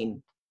 I don't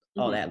mean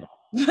all that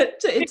long, but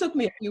it took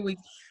me a few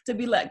weeks to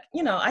be like,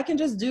 I can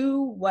just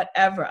do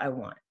whatever I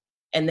want.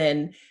 And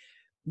then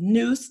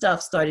new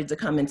stuff started to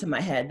come into my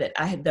head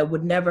that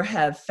would never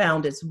have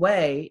found its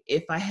way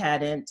if I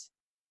hadn't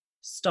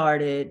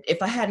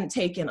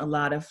taken a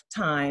lot of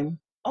time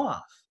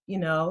off.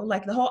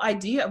 Like the whole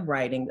idea of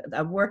writing.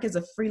 I work as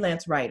a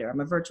freelance writer. I'm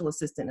a virtual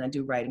assistant and I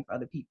do writing for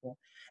other people.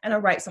 And I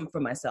write some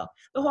for myself.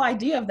 The whole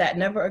idea of that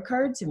never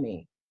occurred to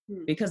me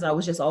because I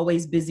was just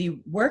always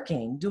busy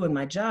working, doing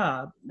my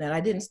job, that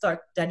I didn't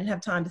have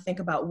time to think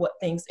about what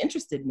things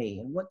interested me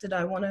and what did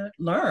I want to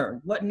learn?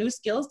 What new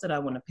skills did I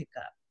want to pick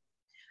up?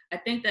 I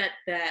think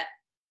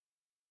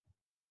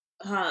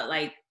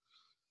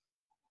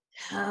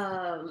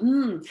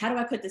how do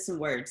I put this in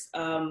words?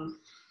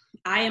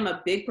 I am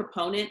a big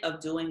proponent of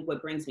doing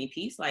what brings me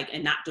peace,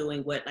 and not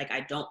doing what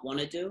I don't want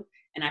to do.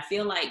 And I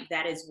feel like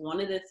that is one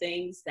of the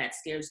things that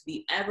scares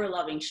the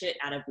ever-loving shit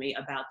out of me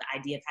about the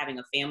idea of having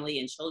a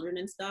family and children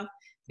and stuff,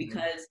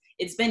 because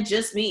it's been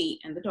just me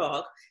and the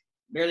dog.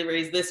 Barely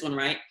raised this one,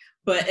 right?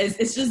 But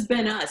it's just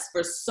been us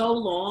for so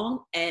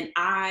long. And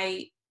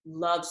I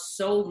love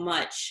so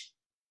much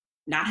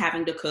not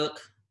having to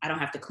cook. I don't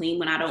have to clean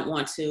when I don't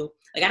want to.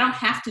 I don't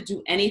have to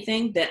do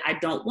anything that I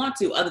don't want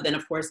to, other than,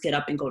 of course, get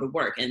up and go to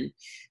work. And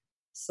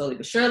slowly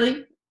but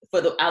surely, for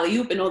the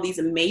alley-oop and all these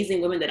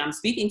amazing women that I'm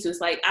speaking to, it's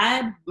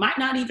I might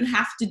not even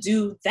have to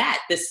do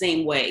that the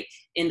same way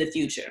in the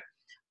future.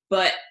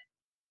 But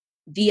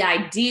the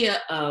idea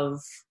of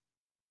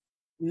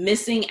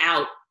missing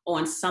out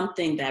on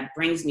something that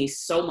brings me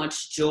so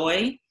much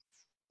joy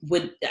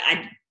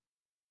I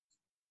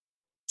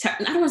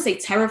don't want to say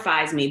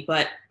terrifies me,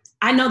 but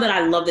I know that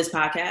I love this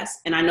podcast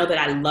and I know that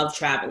I love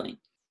traveling.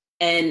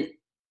 And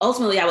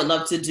ultimately, I would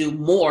love to do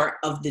more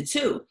of the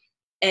two.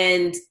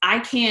 And I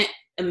can't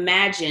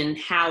imagine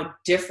how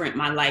different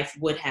my life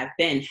would have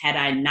been had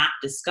I not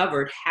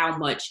discovered how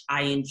much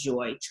I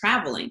enjoy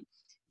traveling.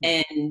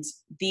 And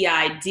the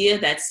idea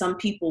that some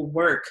people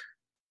work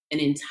an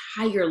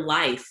entire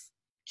life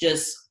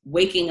just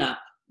waking up,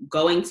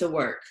 going to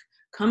work,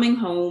 coming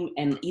home,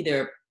 and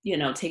either,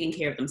 taking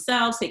care of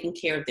themselves, taking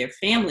care of their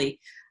family.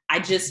 I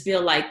just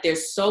feel like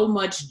there's so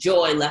much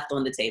joy left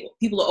on the table.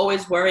 People are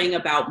always worrying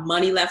about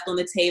money left on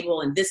the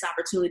table and this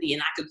opportunity,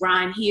 and I could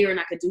grind here and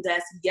I could do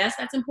that. Yes,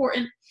 that's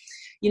important.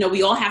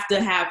 We all have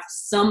to have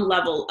some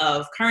level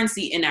of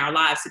currency in our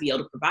lives to be able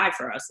to provide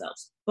for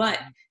ourselves. But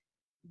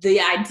the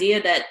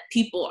idea that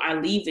people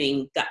are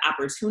leaving the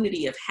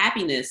opportunity of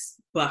happiness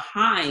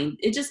behind,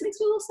 it just makes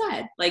me a little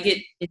sad.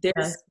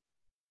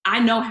 I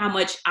know how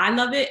much I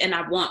love it, and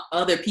I want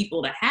other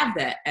people to have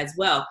that as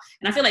well.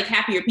 And I feel like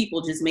happier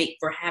people just make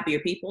for happier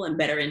people and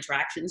better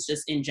interactions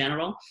just in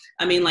general.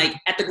 I mean,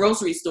 at the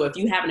grocery store, if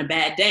you're having a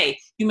bad day,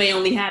 you may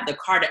only have the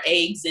cart of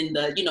eggs and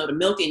the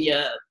milk in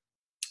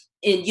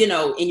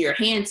your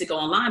hand to go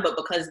online, but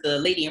because the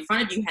lady in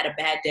front of you had a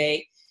bad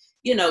day,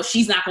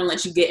 she's not going to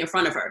let you get in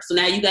front of her. So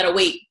now you got to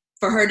wait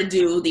for her to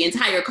do the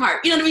entire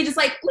cart. You know what I mean? Just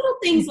little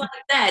things like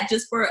that,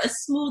 just for a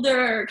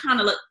smoother kind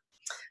of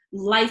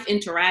life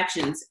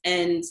interactions.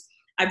 And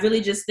I really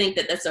just think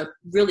that that's a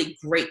really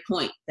great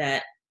point,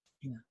 that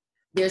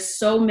there's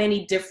so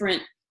many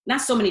different, not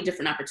so many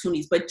different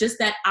opportunities, but just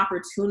that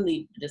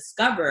opportunity to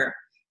discover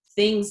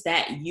things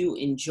that you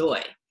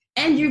enjoy.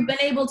 And you've been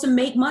able to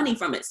make money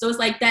from it. So it's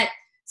that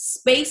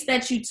space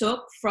that you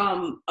took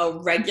from a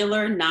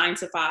regular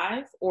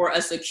 9-to-5 or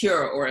a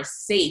secure or a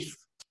safe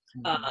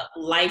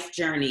life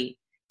journey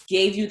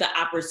gave you the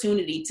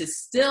opportunity to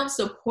still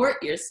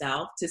support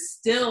yourself, to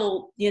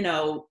still,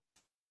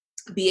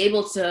 be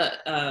able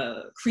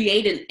to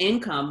create an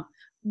income,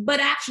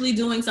 but actually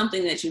doing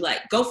something that you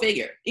like. Go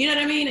figure. You know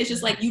what I mean? It's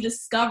just you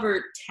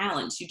discovered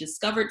talents, you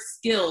discovered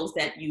skills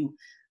that you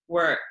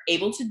were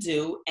able to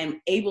do and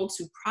able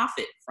to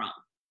profit from.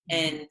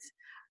 And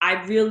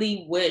I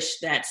really wish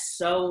that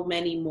so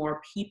many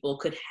more people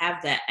could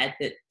have that at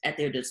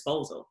their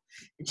disposal.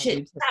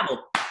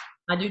 Travel.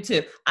 I do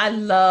too. I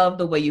love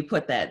the way you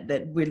put that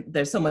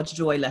there's so much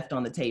joy left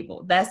on the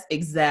table. That's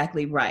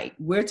exactly right.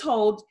 We're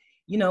told,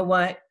 you know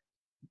what?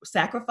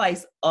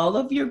 Sacrifice all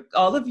of your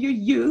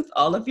youth,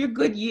 all of your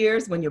good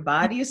years when your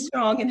body is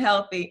strong and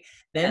healthy.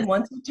 Then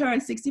once you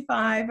turn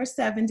 65 or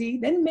 70,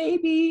 then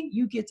maybe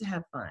you get to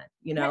have fun,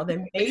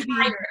 then maybe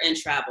retire and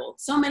travel.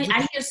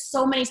 I hear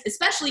so many,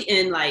 especially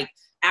in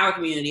our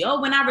community. Oh,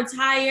 when I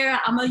retire,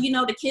 I'm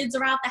the kids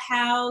are out the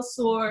house,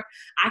 or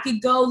I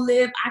could go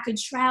live, I could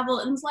travel.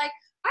 And it's all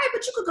right,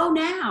 but you could go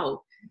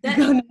now.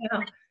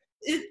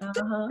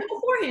 Uh-huh.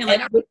 beforehand.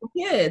 And Like, with the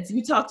kids,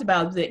 you talked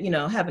about the,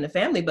 having a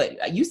family,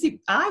 but you see,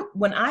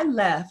 when I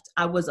left,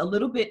 I was a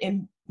little bit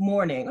in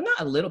mourning, not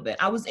a little bit.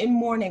 I was in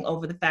mourning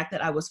over the fact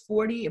that I was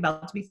 40,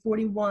 about to be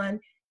 41,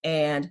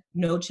 and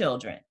no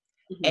children.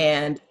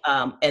 mhm,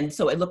 And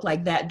so it looked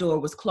like that door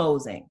was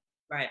closing.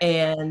 right.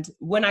 And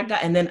when I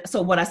got, and then,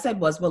 so what I said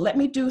was, well, let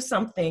me do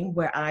something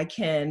where I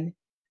can,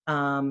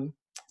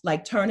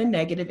 like turn a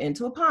negative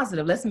into a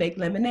positive. Let's make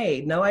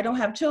lemonade. No, I don't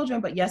have children,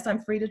 but yes,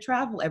 I'm free to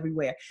travel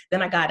everywhere.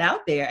 Then I got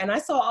out there and I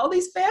saw all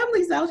these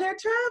families out here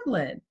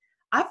traveling.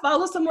 I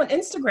follow some on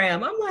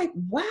Instagram. I'm like,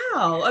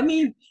 wow. I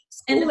mean,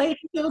 And school age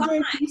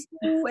children,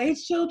 preschool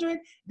age children,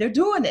 they're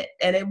doing it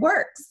and it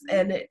works.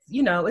 And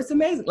it's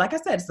amazing. Like I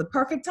said, it's the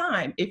perfect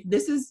time. If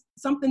this is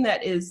something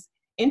that is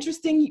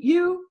interesting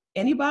you,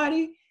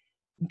 anybody,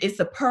 it's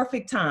the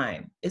perfect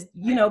time. It's,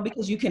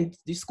 because you can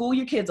school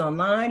your kids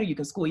online or you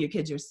can school your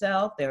kids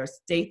yourself. There are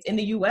states in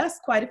the US,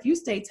 quite a few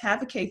states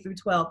have a K through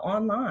 12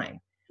 online.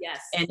 yes.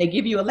 And they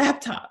give you a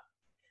laptop.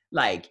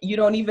 Like you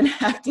don't even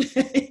have to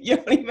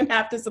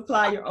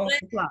supply your own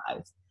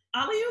supplies.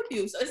 I'll help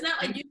you. So it's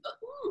not like you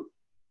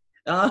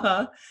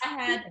Uh-huh. I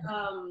had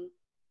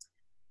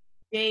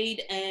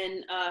Jade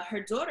and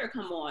her daughter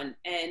come on,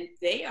 and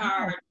they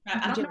are,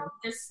 I don't know if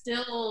they're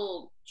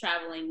still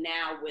traveling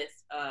now with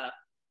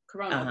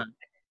Corona. Uh-huh.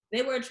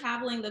 They were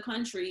traveling the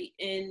country,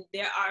 and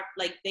they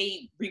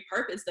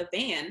repurposed a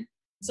van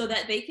so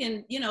that they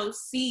can,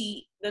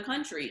 see the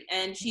country.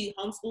 And she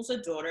homeschools her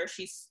daughter.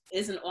 She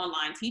is an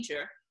online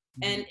teacher,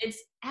 and it's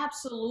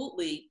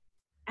absolutely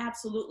an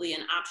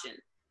option.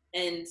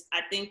 And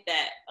I think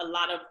that a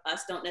lot of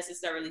us don't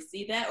necessarily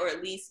see that, or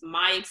at least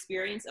my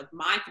experience of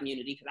my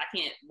community, because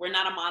we're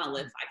not a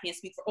monolith. I can't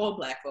speak for all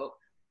Black folk,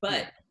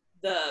 but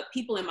the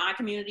people in my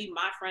community,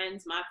 my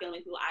friends, my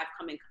family who I've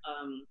come in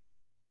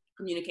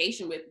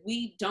communication with,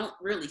 we don't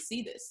really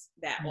see this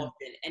that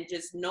often. And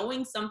just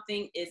knowing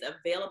something is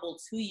available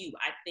to you,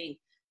 I think,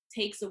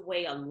 takes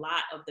away a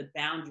lot of the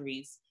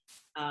boundaries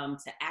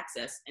to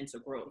access and to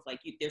growth.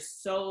 Like there's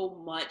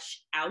so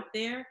much out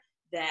there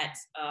that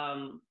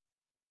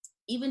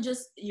even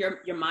just your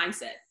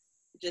mindset,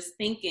 just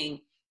thinking,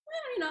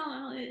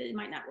 well, it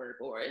might not work,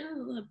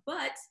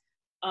 but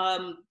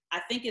I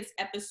think it's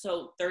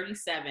episode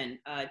 37,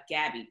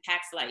 Gabby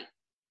Pax Light.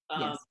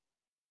 Yes.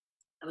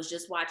 I was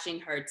just watching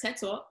her TED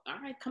Talk. All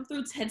right, come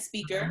through, TED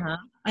speaker. Uh-huh.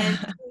 And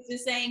she was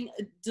just saying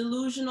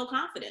delusional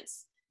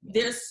confidence.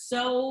 There's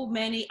so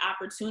many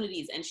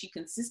opportunities, and she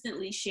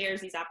consistently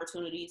shares these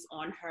opportunities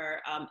on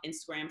her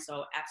Instagram.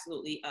 So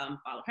absolutely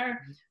follow her.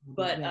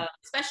 But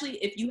especially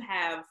if you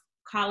have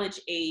college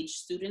age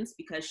students,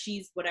 because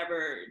she's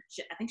I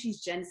think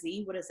she's Gen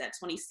Z. What is that?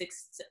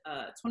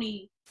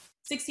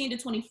 2016 to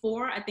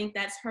 24. I think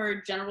that's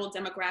her general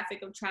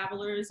demographic of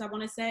travelers, I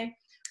want to say.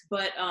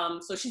 But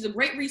so she's a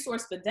great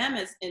resource for them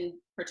as in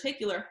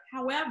particular.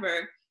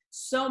 However,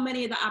 so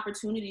many of the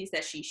opportunities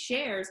that she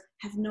shares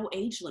have no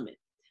age limit.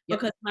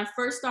 Because when I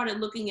first started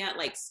looking at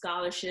like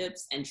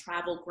scholarships and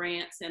travel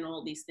grants and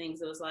all these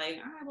things, it was like,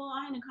 all right, well,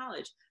 I ain't in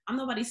college. I'm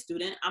nobody's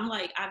student. I'm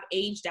like, I've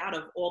aged out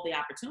of all the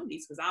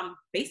opportunities because I'm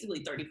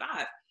basically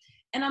 35.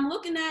 And I'm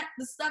looking at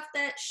the stuff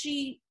that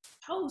she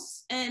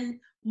posts, and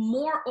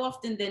more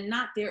often than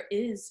not, there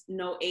is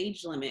no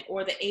age limit,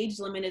 or the age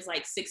limit is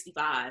like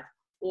 65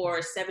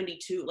 or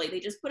 72. Like they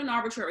just put an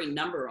arbitrary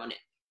number on it.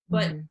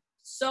 But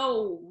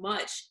so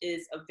much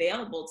is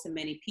available to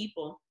many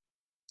people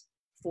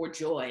for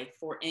joy,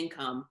 for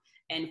income,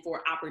 and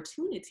for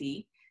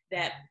opportunity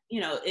that,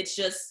 it's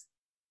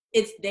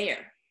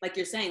there. Like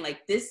you're saying,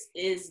 like this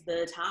is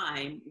the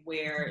time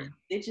where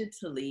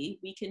digitally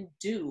we can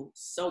do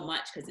so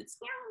much because it's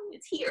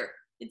here.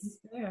 It's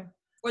there.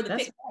 Or the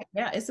That's right.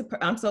 Yeah,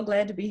 I'm so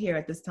glad to be here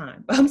at this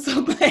time. I'm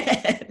so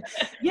glad.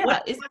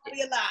 Yeah, it's to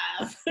be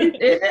alive.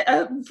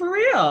 For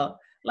real.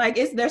 Like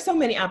there's so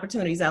many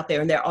opportunities out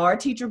there, and there are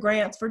teacher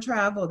grants for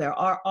travel. There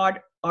are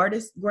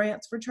artist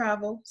grants for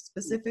travel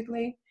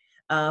specifically.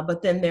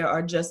 But then there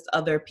are just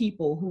other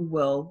people who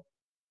will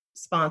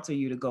sponsor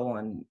you to go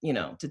on,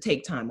 to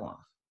take time off.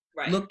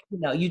 Right. Look,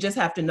 you just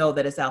have to know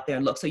that it's out there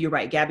and look. So you're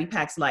right. Gabby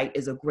Pax Light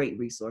is a great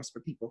resource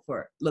for people who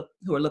are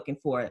looking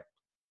for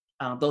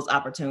those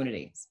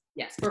opportunities.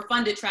 Yes, for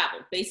funded travel.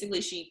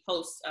 Basically, she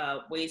posts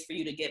ways for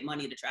you to get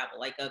money to travel.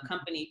 Like a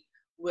company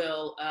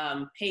will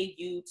pay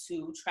you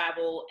to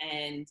travel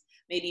and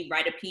maybe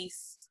write a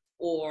piece,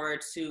 or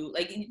to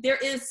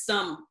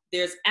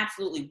there's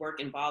absolutely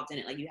work involved in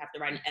it. Like you have to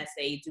write an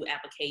essay, do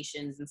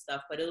applications and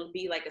stuff, but it'll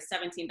be like a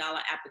 $17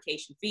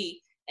 application fee,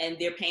 and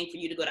they're paying for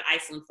you to go to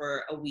Iceland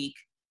for a week.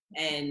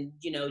 And,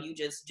 you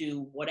just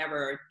do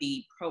whatever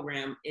the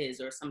program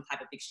is, or some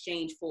type of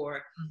exchange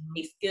for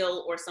a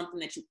skill or something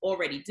that you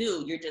already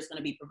do. You're just going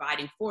to be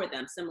providing for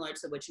them, similar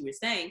to what you were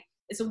saying.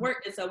 It's a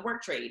work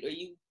trade, or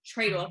you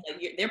trade off.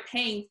 Like they're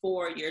paying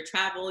for your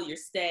travel, your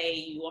stay.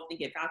 You often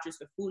get vouchers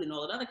for food and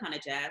all that other kind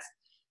of jazz.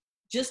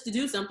 just to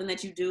do something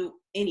that you do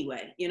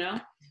anyway, you know?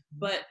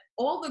 But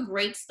all the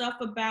great stuff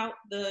about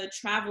the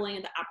traveling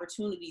and the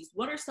opportunities,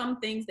 what are some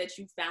things that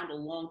you found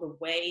along the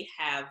way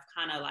have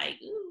kind of like,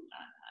 ooh,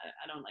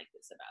 I don't like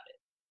this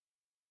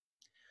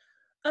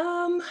about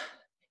Um,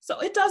 so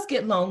it does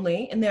get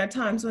lonely, and there are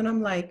times when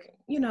I'm like,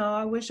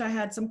 I wish I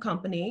had some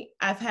company.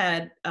 I've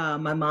had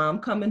my mom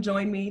come and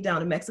join me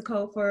down in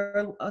Mexico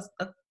for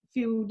a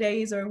few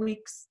days or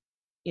weeks.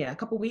 Yeah, a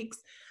couple weeks.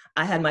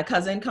 I had my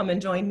cousin come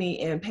and join me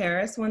in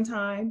Paris one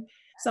time.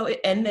 So,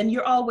 and then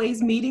you're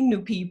always meeting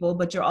new people,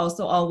 but you're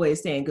also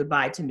always saying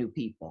goodbye to new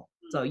people.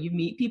 So you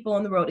meet people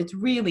on the road. It's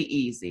really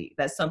easy.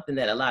 That's something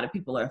that a lot of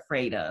people are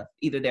afraid of.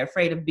 Either they're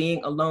afraid of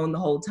being alone the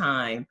whole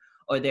time,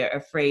 or they're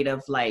afraid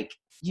of like,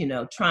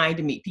 trying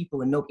to meet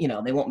people and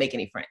they won't make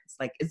any friends.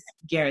 Like it's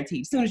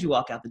guaranteed. As soon as you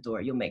walk out the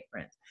door, you'll make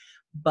friends.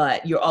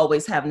 But you're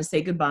always having to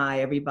say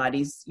goodbye.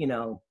 Everybody's,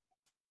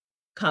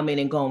 coming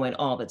and going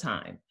all the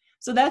time.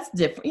 So that's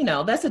different,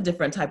 that's a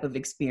different type of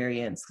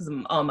experience.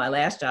 Because on my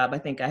last job, I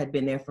think I had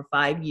been there for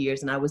 5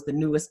 years and I was the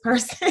newest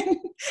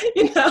person,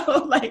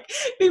 like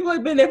people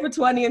had been there for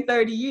 20 and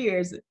 30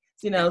 years,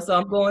 so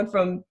I'm going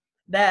from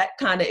that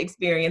kind of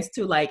experience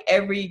to like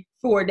every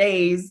 4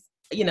 days,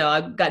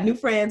 I got new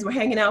friends, we're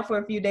hanging out for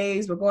a few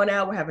days, we're going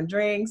out, we're having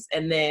drinks,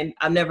 and then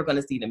I'm never going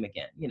to see them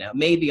again,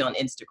 maybe on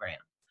Instagram.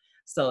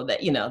 So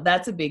that,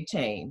 that's a big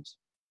change.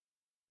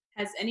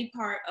 Has any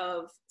part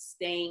of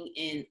staying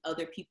in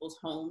other people's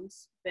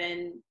homes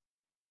been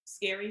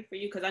scary for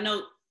you? Because I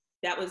know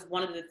that was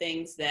one of the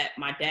things that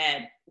my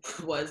dad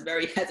was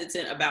very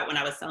hesitant about when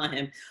I was telling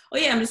him, oh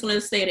yeah, I'm just going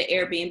to stay at an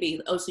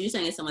Airbnb. Oh, so you're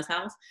staying in someone's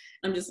house?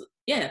 I'm just,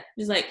 yeah.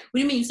 He's like, what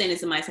do you mean you're staying in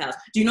somebody's house?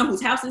 Do you know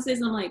whose house this is?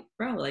 And I'm like,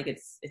 bro, like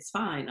it's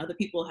fine. Other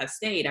people have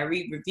stayed. I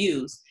read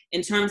reviews.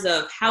 In terms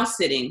of house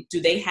sitting,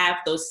 do they have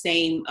those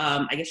same,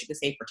 I guess you could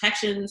say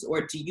protections,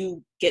 or do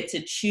you get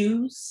to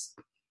choose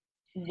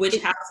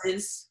which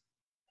houses?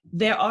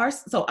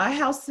 So I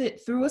house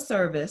sit through a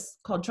service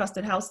called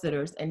Trusted House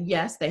Sitters. And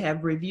yes, they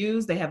have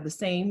reviews. They have the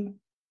same,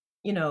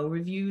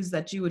 reviews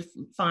that you would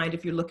find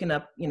if you're looking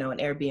up, an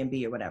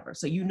Airbnb or whatever.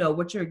 So you know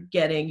what you're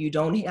getting. You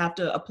don't have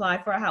to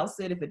apply for a house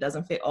sit if it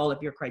doesn't fit all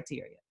of your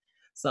criteria.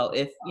 So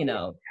if,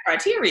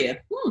 criteria.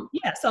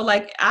 Yeah. So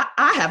like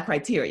I have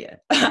criteria.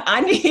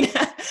 I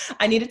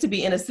need it to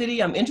be in a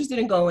city I'm interested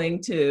in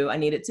going to. I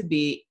need it to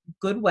be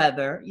good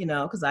weather,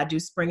 because I do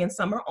spring and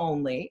summer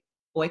only,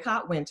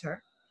 boycott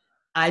winter.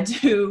 I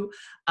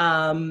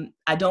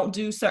don't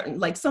do certain,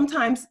 like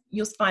sometimes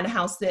you'll find a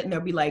house sit and they'll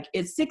be like,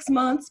 it's 6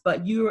 months,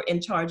 but you're in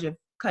charge of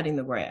cutting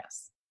the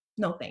grass.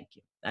 No, thank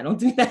you. I don't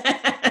do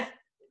that.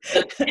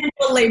 The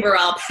labor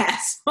I'll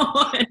pass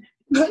on.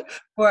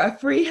 For a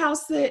free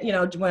house sit,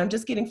 when I'm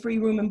just getting free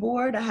room and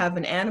board, I have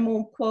an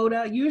animal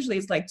quota. Usually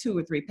it's like 2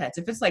 or 3 pets.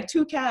 If it's like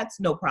 2 cats,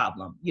 no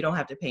problem. You don't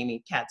have to pay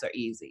me. Cats are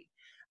easy.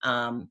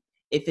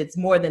 If it's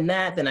more than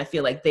that, then I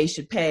feel like they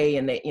should pay,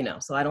 and they,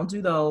 so I don't do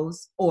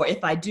those. Or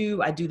if I do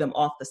them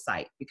off the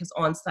site, because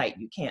on site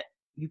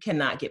you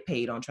cannot get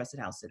paid on Trusted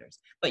House Sitters,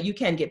 but you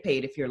can get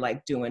paid if you're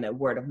like doing a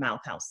word of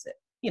mouth house sit,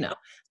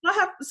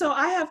 So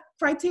I have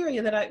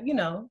criteria that I,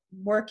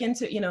 work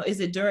into, is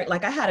it during,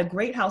 like I had a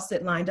great house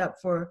sit lined up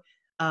for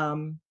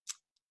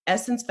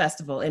Essence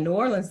Festival in New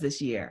Orleans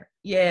this year.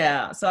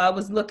 Yeah. So I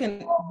was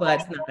looking, but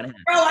it's not going to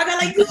happen. Bro, I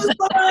got like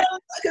goosebumps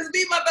because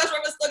me and my best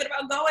friend was talking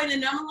about going,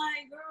 and I'm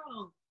like,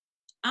 girl,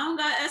 I don't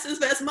got Essence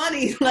Fest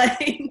money. Like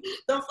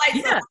the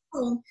flights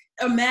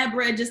are mad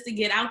bread just to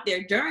get out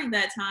there during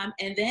that time.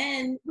 And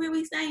then where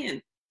we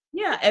staying?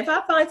 Yeah. If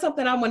I find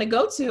something I want to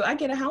go to, I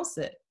get a house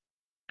sit.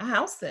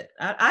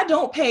 I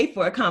don't pay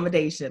for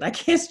accommodation. I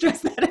can't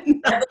stress that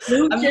enough.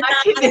 I'm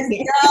not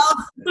kidding.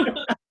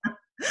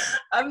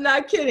 I'm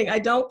not kidding. I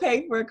don't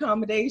pay for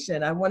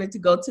accommodation. I wanted to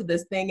go to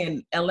this thing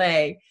in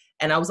LA,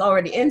 and I was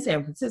already in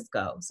San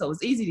Francisco. So it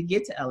was easy to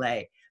get to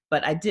LA,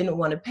 but I didn't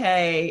want to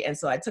pay. And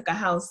so I took a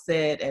house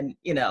sit, and,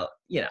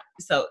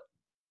 so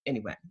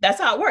anyway,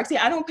 that's how it works.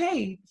 Yeah. I don't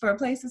pay for a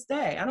place to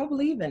stay. I don't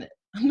believe in it.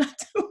 I'm not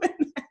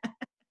doing that.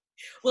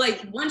 Well,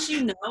 like once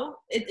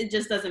it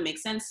just doesn't make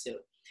sense to.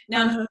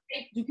 Now,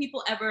 do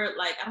people ever,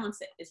 like, I don't want to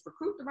say, is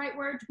recruit the right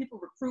word? Do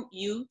people recruit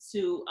you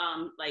to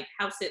like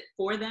house sit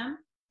for them?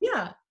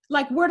 Yeah,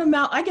 like word of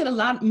mouth. I get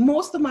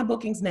most of my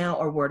bookings now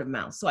are word of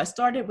mouth. So I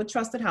started with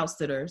Trusted House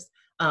Sitters.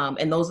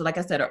 And those, like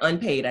I said, are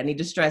unpaid. I need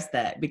to stress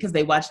that because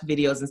they watch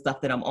videos and stuff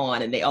that I'm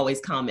on and they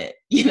always comment,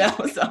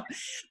 so,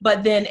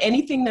 but then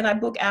anything that I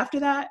book after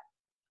that,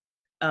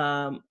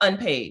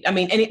 unpaid. I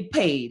mean, and it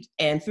paid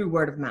and through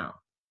word of mouth.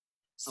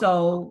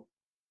 So,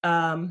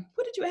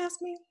 what did you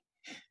ask me?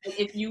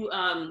 If you,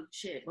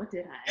 what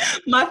did I?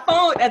 My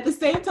phone at the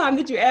same time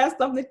that you asked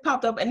something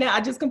popped up, and now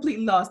I just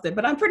completely lost it.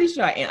 But I'm pretty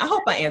sure I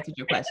hope I answered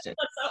your question.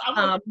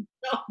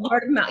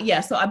 Word of mouth, yeah.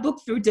 So I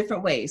book through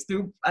different ways.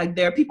 Through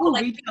there are people who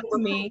reach out to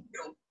me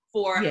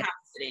for house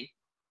sitting.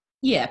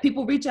 Yeah,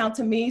 people reach out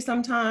to me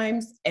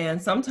sometimes,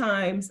 and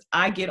sometimes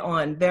I get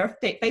on their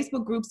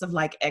Facebook groups of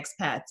like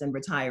expats and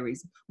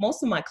retirees.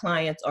 Most of my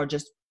clients are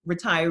just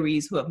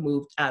retirees who have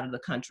moved out of the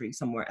country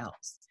somewhere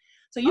else.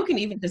 So you can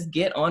even just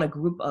get on a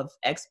group of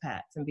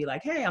expats and be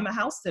like, hey, I'm a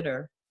house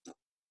sitter.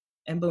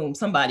 And boom,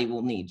 somebody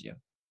will need you.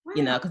 Wow.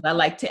 You know, because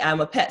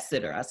I'm a pet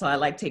sitter. So I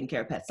like taking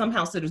care of pets. Some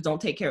house sitters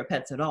don't take care of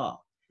pets at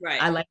all.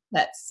 Right. I like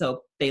pets,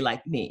 so they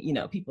like me. You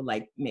know, people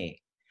like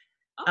me.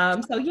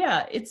 So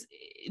yeah, it's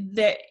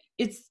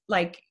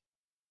like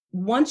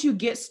once you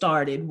get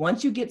started,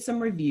 once you get some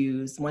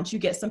reviews, once you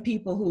get some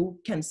people who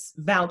can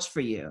vouch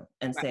for you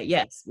and say,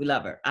 yes, we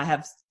love her. I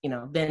have, you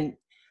know, then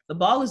the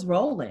ball is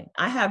rolling.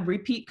 I have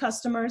repeat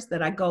customers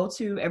that I go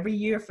to every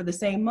year for the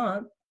same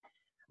month.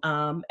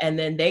 And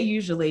then they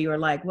usually are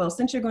like, well,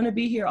 since you're going to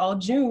be here all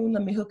June,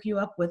 let me hook you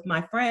up with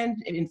my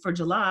friend for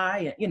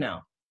July, you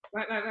know.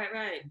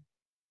 Right.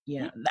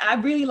 Yeah, I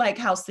really like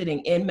house sitting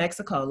in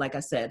Mexico, like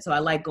I said. So I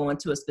like going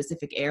to a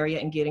specific area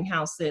and getting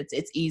house sits.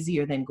 It's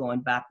easier than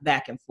going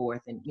back and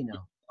forth and, you know,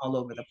 all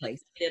over the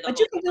place. But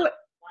you can do it.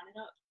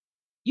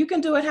 You can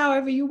do it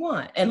however you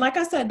want. And like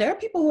I said, there are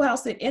people who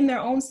house sit in their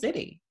own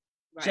city.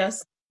 Right.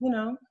 Just, you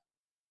know,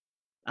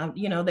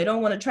 they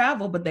don't want to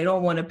travel, but they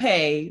don't want to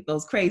pay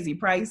those crazy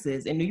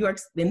prices in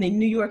the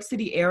New York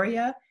City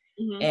area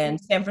and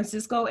San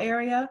Francisco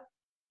area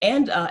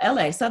and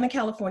LA, Southern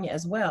California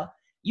as well.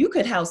 You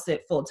could house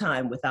sit full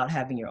time without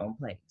having your own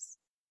place.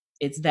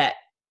 It's that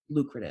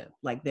lucrative.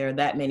 Like there are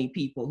that many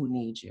people who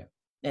need you.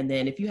 And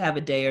then if you have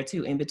a day or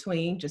two in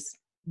between, just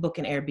book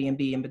an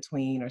Airbnb in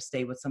between or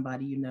stay with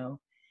somebody, you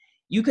know,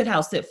 you could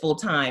house sit full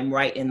time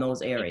right in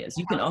those areas.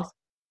 You can also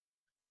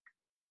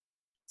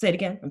say it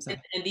again. I'm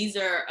sorry. And these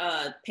are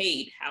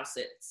paid house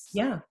sits.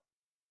 Yeah.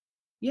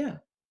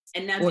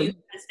 And now do you have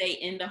to stay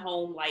in the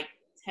home like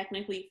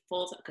technically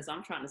full time? Because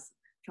I'm trying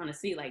to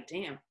see like,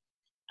 damn,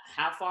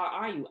 how far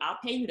are you? I'll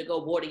pay you to go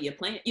water your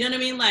plant. You know what I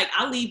mean? Like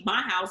I'll leave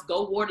my house,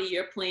 go water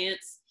your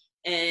plants.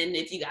 And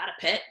if you got a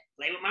pet,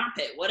 play with my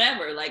pet,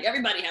 whatever. Like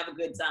everybody have a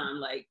good time.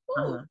 Like,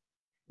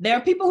 there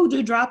are people who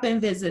do drop-in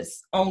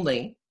visits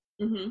only.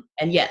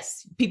 And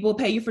yes, people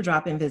pay you for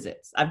drop-in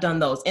visits. I've done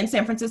those in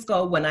San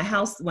Francisco. When I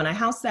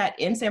house sat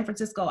in San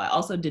Francisco, I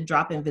also did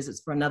drop-in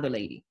visits for another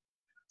lady.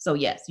 So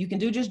yes, you can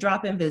do just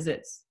drop-in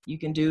visits. You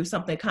can do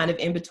something kind of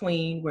in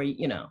between where,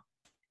 you know,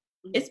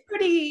 it's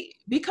pretty,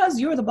 because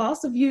you're the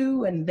boss of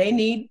you and they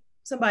need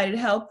somebody to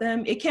help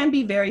them. It can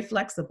be very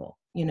flexible,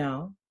 you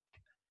know?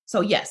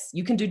 So yes,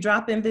 you can do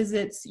drop-in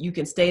visits. You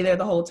can stay there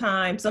the whole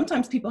time.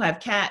 Sometimes people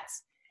have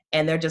cats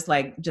and they're just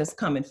like, just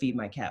come and feed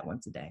my cat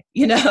once a day.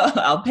 You know,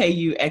 I'll pay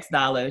you X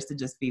dollars to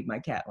just feed my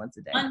cat once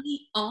a day.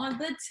 Money on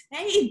the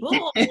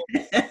table.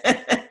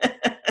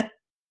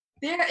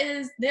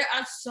 There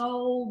are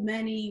so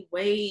many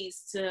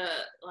ways to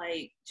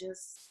like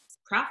just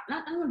profit.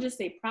 I don't just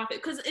say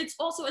profit because it's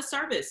also a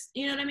service.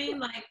 You know what I mean?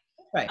 Like,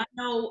 right. I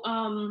know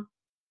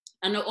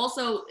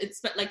also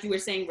it's like you were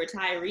saying,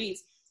 retirees,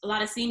 a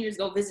lot of seniors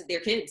go visit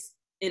their kids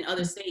in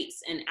other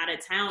states and out of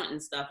town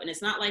and stuff. And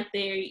it's not like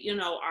they, you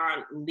know,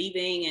 are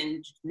leaving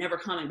and never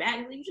coming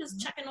back. You're just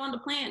checking on the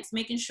plants,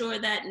 making sure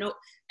that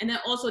and then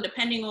also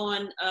depending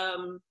on,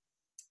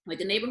 like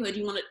the neighborhood,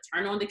 you want to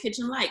turn on the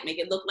kitchen light, make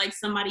it look like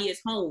somebody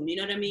is home. You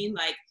know what I mean?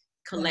 Like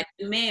collect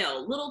the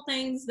mail, little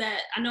things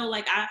that I know,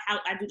 like I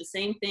do the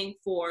same thing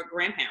for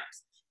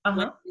grandparents.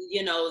 When,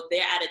 you know,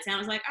 they're out of town,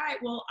 it's like, all right,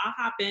 well, I'll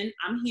hop in.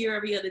 I'm here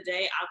every other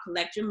day. I'll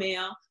collect your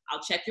mail. I'll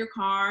check your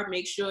car,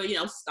 make sure, you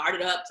know, start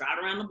it up, drive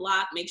around the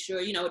block, make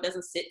sure, you know, it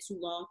doesn't sit too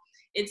long.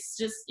 It's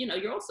just, you know,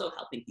 you're also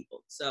helping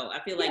people. So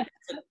I feel like,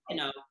 that's you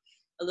know,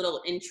 a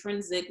little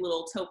intrinsic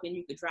little token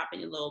you could drop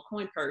in your little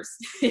coin purse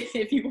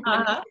if you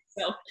want.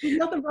 So there's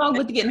nothing wrong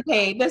with getting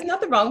paid. There's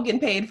nothing wrong with getting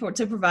paid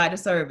to provide a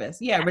service.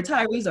 Yeah,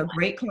 retirees are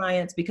great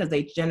clients because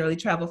they generally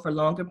travel for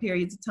longer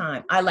periods of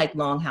time. I like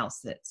long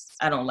house sits.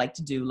 I don't like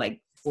to do like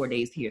 4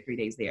 days here, 3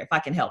 days there, if I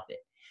can help it.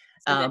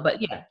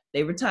 But yeah,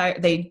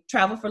 they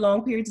travel for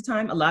long periods of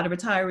time. A lot of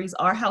retirees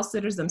are house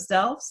sitters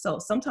themselves. So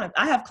sometimes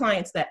I have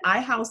clients that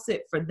I house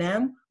sit for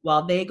them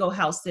while they go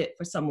house sit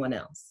for someone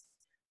else,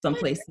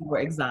 someplace more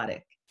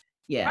exotic.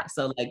 Yeah.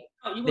 So like,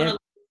 who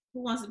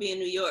wants to be in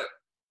New York?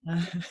 You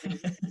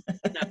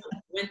know,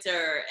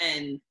 winter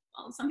and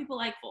some people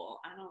like fall.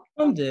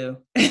 Some do.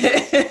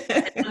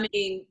 I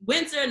mean,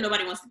 winter,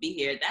 nobody wants to be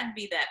here. That'd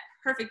be that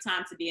perfect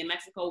time to be in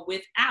Mexico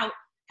without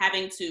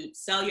having to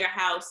sell your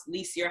house,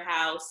 lease your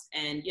house,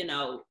 and, you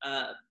know,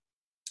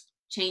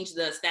 change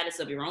the status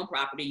of your own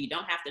property. You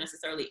don't have to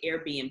necessarily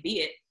Airbnb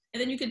it.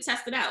 And then you can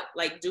test it out.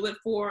 Like do it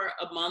for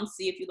a month,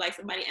 see if you like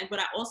somebody. And what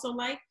I also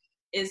like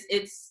is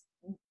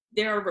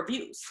there are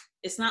reviews.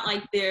 It's not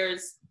like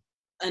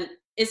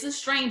it's a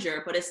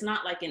stranger, but it's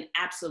not like an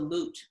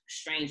absolute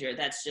stranger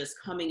that's just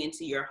coming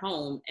into your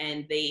home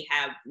and they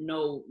have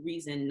no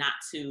reason not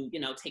to,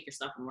 you know, take your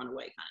stuff and run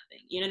away kind of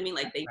thing. You know what I mean?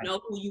 Like they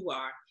know who you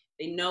are,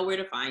 they know where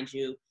to find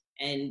you,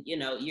 and, you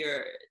know,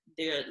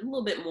 there a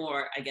little bit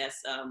more, I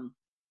guess,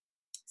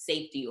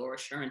 safety or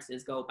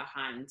assurances go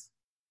behind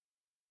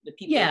the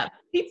people. Yeah,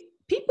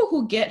 people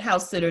who get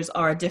house sitters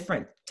are a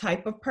different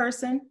type of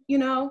person, you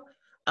know.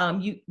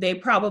 They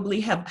probably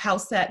have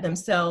house sat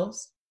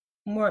themselves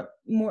more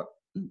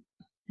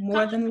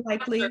than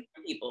likely.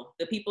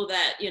 The people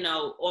that, you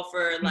know,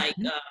 offer like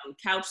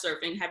couch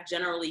surfing have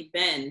generally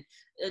been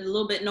a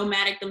little bit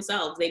nomadic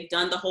themselves. They've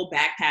done the whole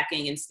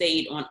backpacking and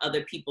stayed on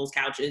other people's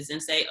couches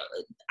and say,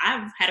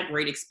 I've had a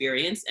great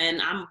experience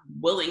and I'm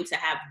willing to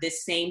have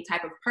this same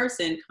type of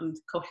person come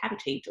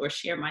cohabitate or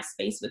share my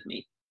space with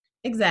me.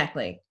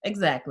 Exactly.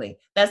 Exactly.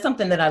 That's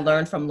something that I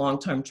learned from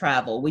long-term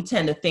travel. We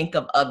tend to think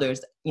of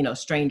others,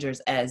 strangers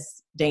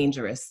as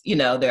dangerous.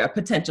 They're a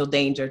potential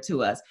danger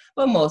to us,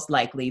 but most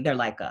likely they're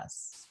like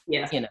us.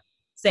 Yeah.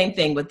 Same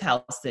thing with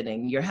house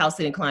sitting. Your house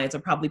sitting clients are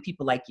probably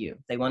people like you.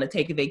 They want to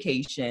take a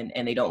vacation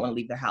and they don't want to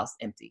leave their house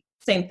empty.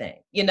 Same thing,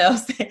 they're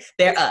us.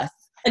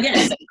 Again,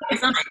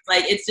 it's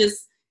like, it's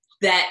just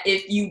that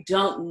if you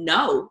don't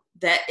know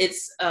that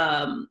it's,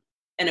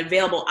 an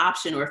available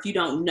option, or if you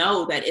don't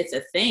know that it's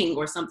a thing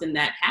or something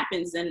that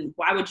happens, then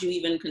why would you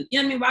even,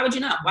 why would you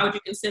know? Why would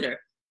you consider?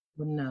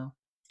 Wouldn't know.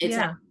 It's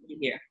happening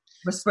here.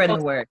 We're spreading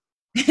the word.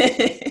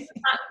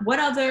 What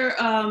other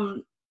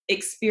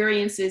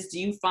experiences do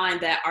you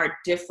find that are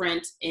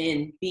different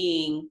in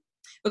being,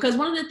 because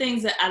one of the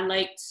things that I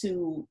like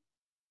to,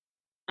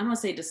 I don't want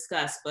to say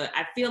discuss, but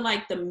I feel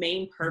like the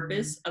main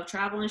purpose of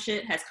travel and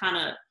shit has kind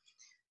of,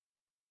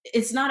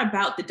 it's not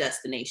about the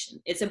destination.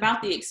 It's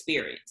about the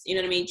experience. You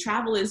know what I mean?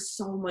 Travel is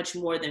so much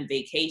more than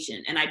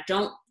vacation. And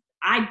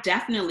I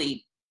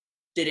definitely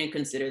didn't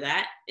consider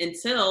that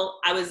until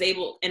I was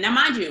able, and now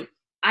mind you,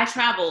 I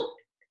travel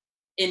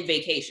in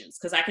vacations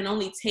because I can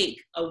only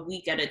take a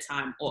week at a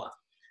time off.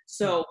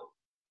 So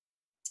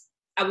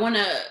I want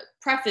to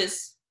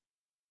preface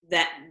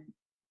that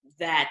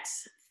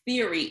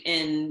theory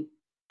in,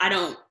 I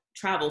don't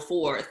travel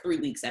for 3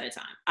 weeks at a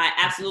time. I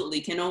absolutely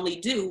can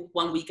only do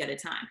 1 week at a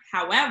time.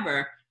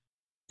 However,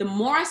 the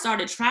more I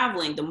started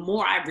traveling, the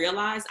more I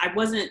realized I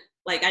wasn't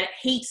like, I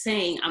hate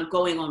saying I'm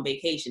going on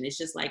vacation. It's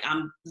just like,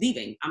 I'm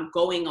leaving, I'm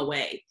going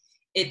away.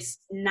 It's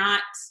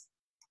not,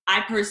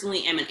 I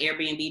personally am an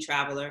Airbnb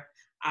traveler.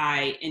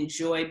 I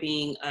enjoy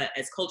being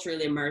as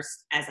culturally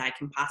immersed as I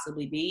can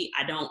possibly be.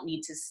 I don't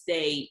need to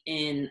stay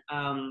in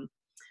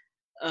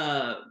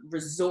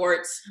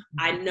resorts.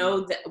 I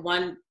know that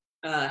one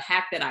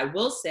hack that I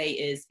will say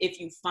is, if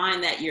you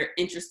find that you're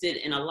interested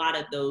in a lot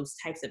of those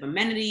types of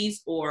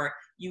amenities, or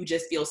you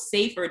just feel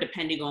safer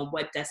depending on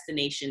what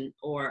destination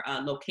or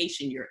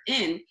location you're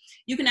in,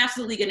 you can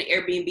absolutely get an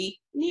Airbnb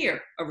near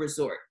a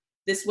resort.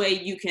 This way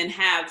you can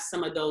have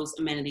some of those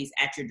amenities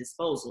at your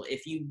disposal.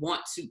 If you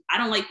want to, I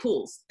don't like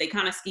pools. They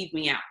kind of skeeve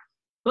me out.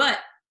 But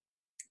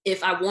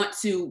if I want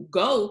to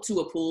go to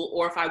a pool,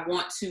 or if I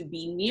want to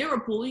be near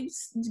a pool, you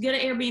get an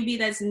Airbnb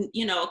that's,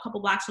 a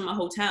couple blocks from a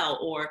hotel,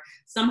 or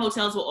some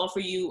hotels will offer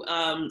you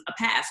a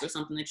pass or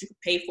something that you can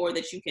pay for,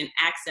 that you can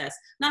access,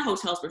 not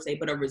hotels per se,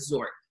 but a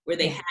resort where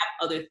they have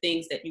other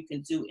things that you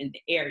can do in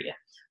the area.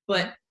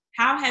 But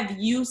how have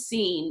you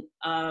seen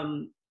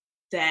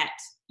that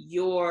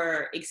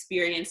your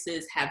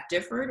experiences have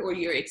differed, or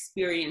your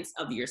experience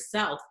of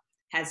yourself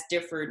has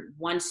differed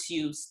once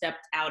you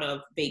stepped out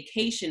of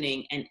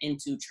vacationing and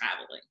into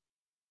traveling?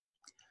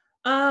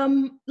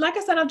 Like I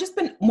said, I've just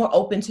been more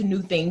open to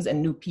new things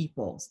and new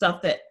people,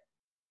 stuff that,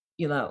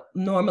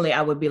 normally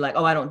I would be like,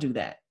 oh, I don't do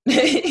that.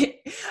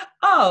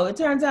 Oh, it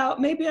turns out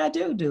maybe I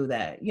do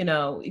that.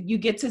 You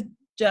get to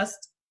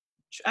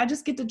I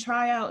just get to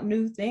try out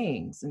new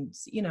things and,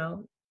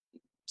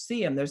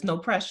 see them. There's no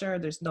pressure.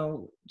 There's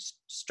no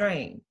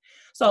strain.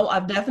 So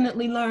I've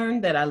definitely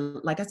learned that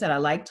like I said, I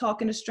like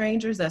talking to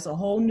strangers. That's a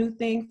whole new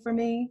thing for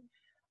me.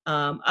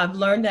 I've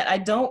learned that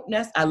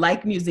I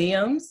like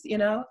museums,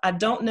 I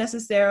don't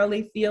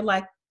necessarily feel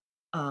like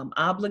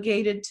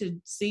obligated to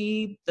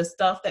see the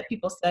stuff that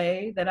people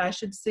say that I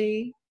should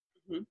see.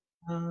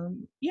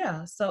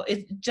 Mm-hmm. So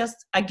it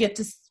just, I get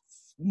to,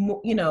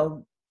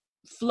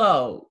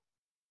 flow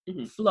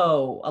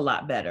a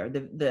lot better.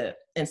 The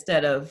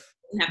instead of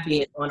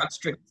being on a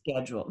strict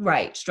schedule,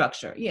 right?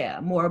 Structure. Yeah.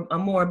 I'm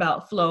more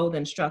about flow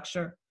than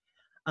structure.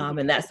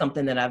 And that's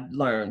something that I've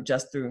learned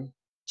just through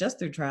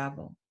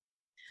travel.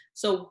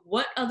 So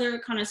what other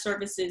kind of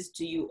services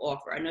do you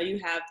offer? I know you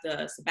have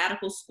the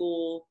sabbatical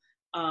school.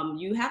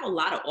 You have a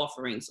lot of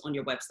offerings on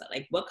your website.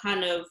 Like, what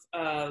kind of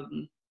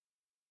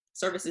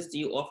services do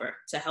you offer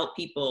to help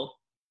people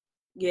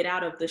get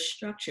out of the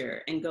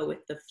structure and go with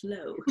the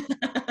flow?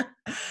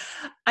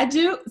 I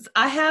do.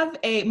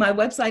 My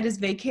website is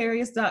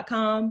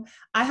vacarious.com.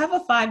 I have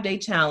a 5-day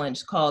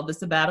challenge called the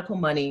Sabbatical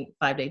Money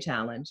 5-Day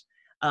Challenge.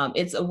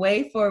 It's a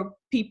way for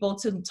people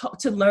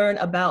to learn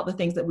about the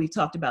things that we've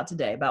talked about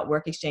today, about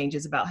work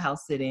exchanges, about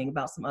house sitting,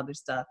 about some other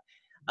stuff,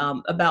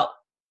 about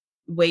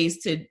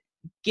ways to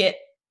get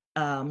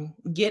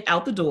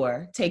out the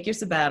door, take your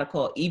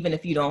sabbatical, even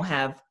if you don't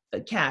have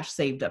the cash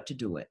saved up to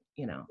do it,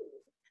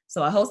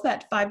 So I host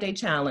that 5-day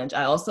challenge.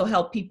 I also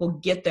help people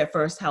get their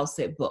first house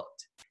sit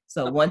booked.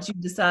 So once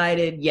you've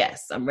decided,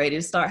 yes, I'm ready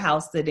to start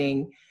house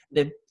sitting,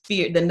 the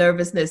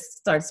nervousness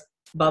starts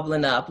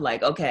bubbling up,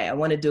 like, okay, I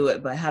want to do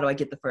it, but how do I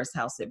get the first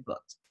house sit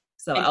booked?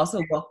 So I also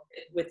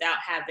without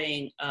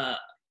having a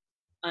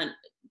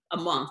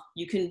month,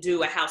 you can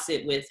do a house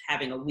sit with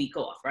having a week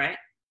off, right?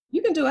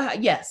 You can do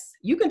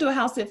a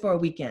house sit for a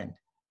weekend.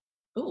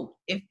 Oh,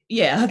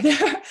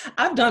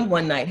 I've done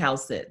one night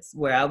house sits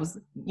where I was,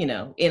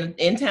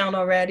 in town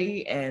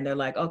already, and they're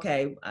like,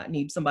 okay, I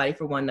need somebody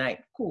for one night.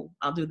 Cool,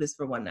 I'll do this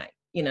for one night.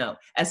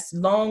 As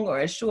long or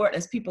as short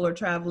as people are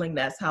traveling,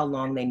 that's how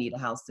long they need a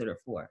house sitter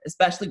for,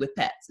 especially with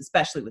pets,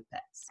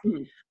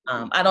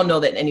 mm-hmm. I don't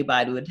know that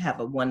anybody would have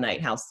a one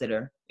night house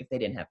sitter if they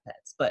didn't have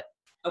pets, but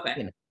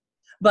Okay.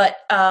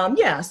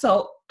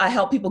 So I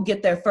help people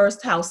get their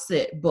first house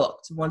sit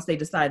booked once they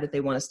decide that they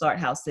want to start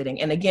house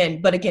sitting. And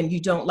again, you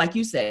don't, like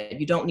you said,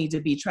 you don't need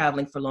to be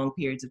traveling for long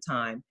periods of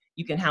time.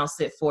 You can house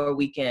sit for a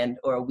weekend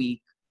or a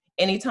week.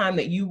 Anytime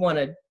that you want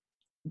to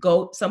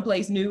go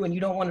someplace new and you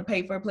don't want to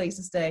pay for a place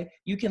to stay,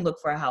 you can look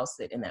for a house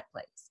sit in that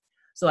place.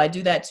 So I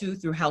do that too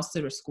through House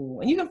Sitter School.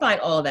 And you can find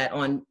all of that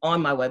on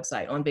my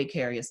website, on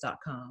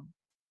Vicarious.com.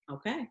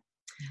 Okay.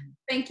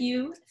 Thank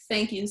you.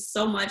 Thank you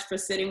so much for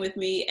sitting with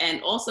me,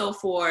 and also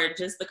for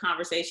just the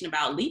conversation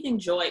about leaving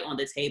joy on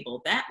the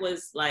table. That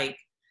was like,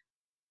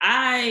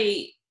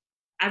 I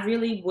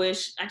really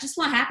wish, I just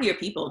want happier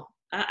people.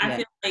 I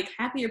feel like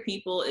happier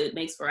people, it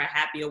makes for a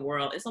happier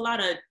world. It's a lot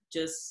of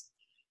just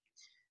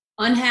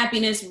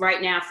unhappiness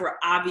right now for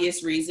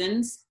obvious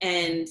reasons.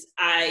 And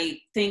I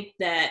think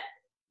that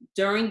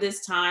during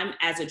this time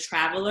as a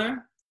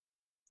traveler,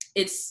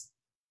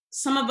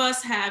 some of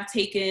us have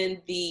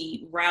taken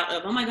the route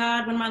of, oh my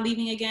God, when am I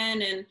leaving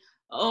again? And,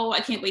 oh,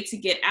 I can't wait to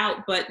get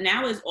out. But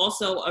now is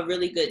also a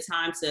really good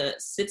time to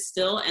sit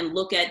still and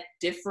look at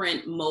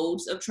different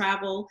modes of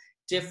travel,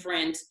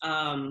 different,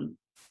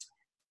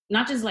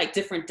 not just like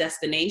different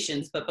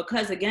destinations, but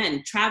because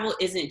again, travel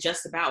isn't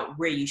just about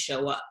where you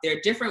show up. There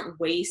are different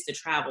ways to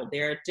travel.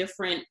 There are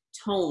different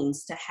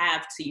tones to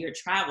have to your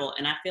travel.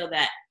 And I feel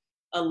that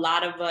a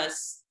lot of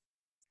us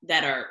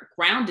that are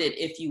grounded,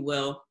 if you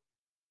will,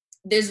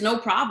 there's no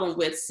problem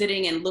with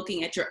sitting and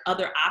looking at your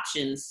other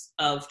options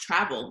of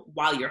travel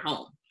while you're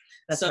home.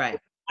 That's right.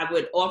 I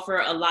would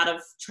offer a lot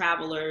of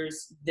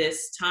travelers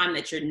this time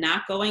that you're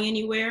not going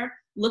anywhere,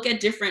 look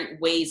at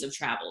different ways of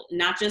travel,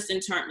 not just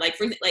in turn,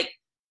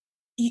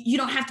 you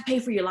don't have to pay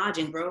for your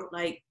lodging, bro.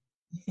 Like,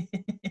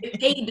 get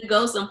paid to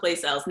go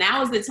someplace else.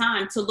 Now is the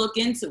time to look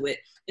into it.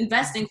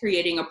 Invest in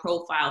creating a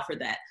profile for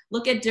that.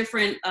 Look at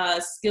different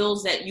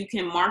skills that you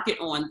can market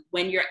on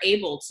when you're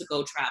able to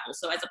go travel.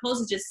 So as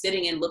opposed to just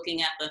sitting and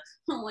looking at I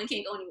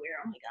can't go anywhere.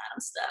 Oh my God, I'm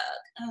stuck.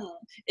 Oh,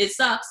 it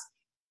sucks.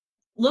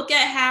 Look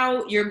at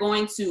how you're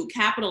going to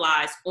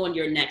capitalize on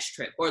your next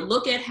trip, or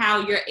look at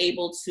how you're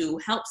able to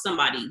help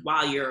somebody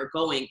while you're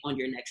going on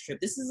your next trip.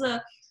 This is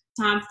a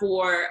time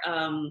for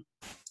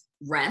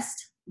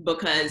rest,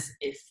 because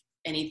if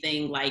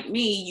anything like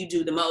me, you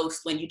do the most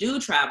when you do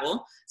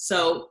travel.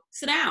 So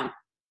sit down,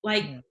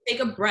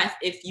 take a breath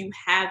if you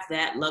have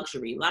that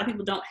luxury. A lot of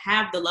people don't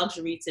have the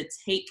luxury to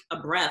take a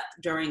breath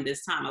during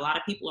this time. A lot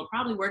of people are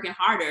probably working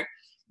harder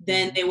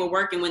than they were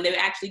working when they were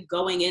actually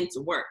going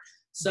into work.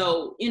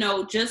 So,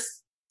 just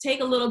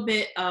take a little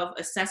bit of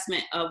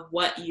assessment of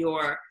what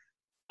your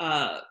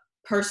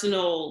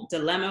personal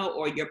dilemma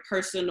or your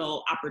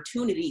personal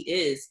opportunity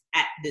is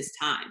at this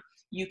time.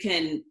 You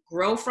can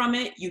grow from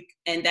it.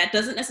 And that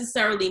doesn't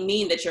necessarily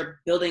mean that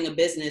you're building a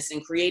business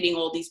and creating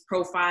all these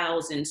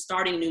profiles and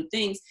starting new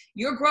things.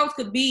 Your growth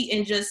could be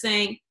in just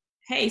saying,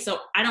 hey, so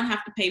I don't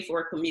have to pay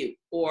for a commute,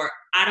 or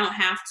I don't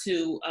have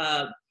to,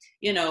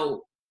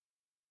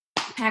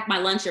 pack my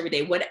lunch every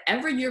day.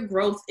 Whatever your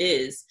growth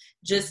is,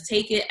 just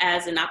take it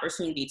as an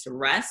opportunity to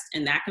rest,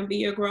 and that can be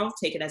your growth.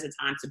 Take it as a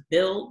time to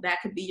build. That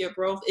could be your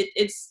growth.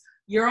 It's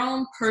your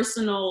own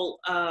personal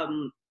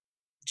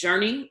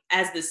journey,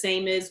 as the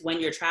same as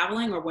when you're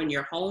traveling or when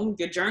you're home.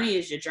 Your journey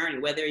is your journey,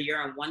 whether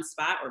you're in one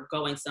spot or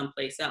going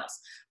someplace else.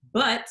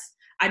 But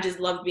I just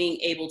love being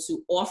able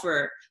to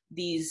offer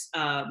these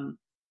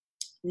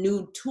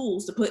new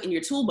tools to put in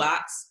your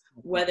toolbox,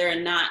 whether or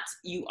not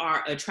you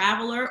are a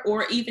traveler,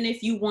 or even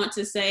if you want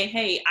to say,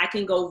 hey, I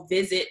can go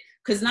visit,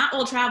 because not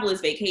all travel is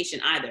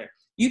vacation either.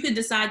 You could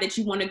decide that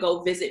you want to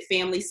go visit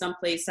family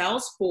someplace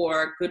else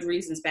for good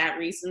reasons, bad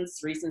reasons,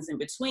 reasons in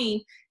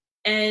between,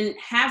 and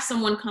have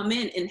someone come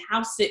in and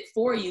house sit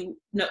for you.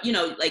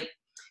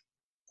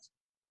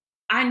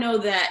 I know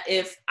that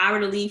if I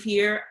were to leave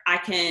here, I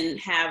can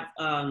have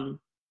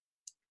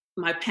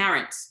my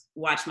parents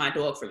watch my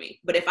dog for me.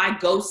 But if I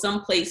go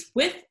someplace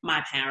with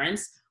my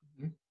parents,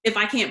 if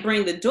I can't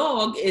bring the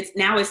dog, it's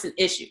an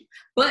issue.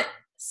 But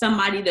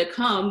somebody to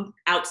come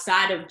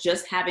outside of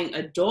just having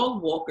a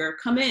dog walker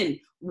come in,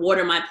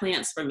 water my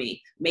plants for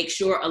me, make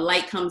sure a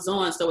light comes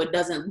on so it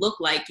doesn't look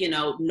like,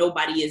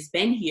 nobody has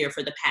been here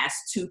for the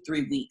past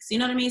 2-3 weeks. You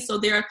know what I mean? So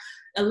there are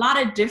a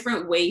lot of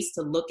different ways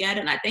to look at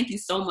it. And I thank you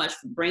so much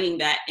for bringing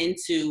that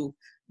into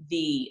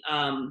the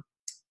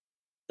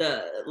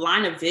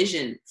line of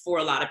vision for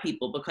a lot of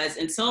people, because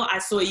until I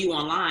saw you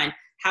online,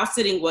 house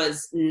sitting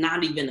was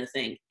not even a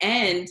thing.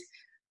 And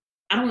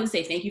I don't want to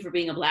say thank you for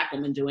being a Black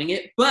woman doing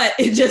it, but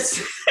it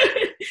just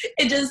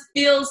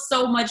feels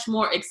so much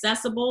more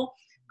accessible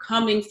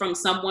coming from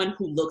someone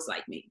who looks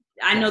like me.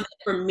 I know that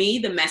for me,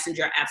 the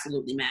messenger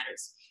absolutely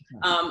matters.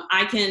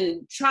 I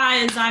can try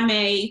as I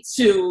may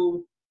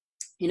to,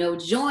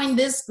 join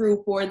this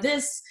group or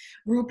this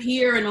group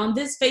here and on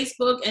this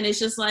Facebook. And it's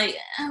just like,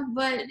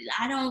 but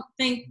I don't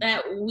think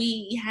that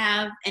we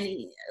have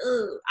any,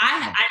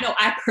 I know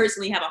I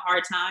personally have a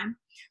hard time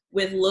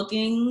with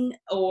looking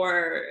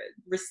or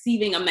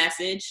receiving a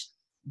message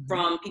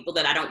from people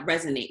that I don't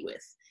resonate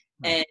with.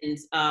 And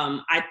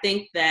I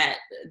think that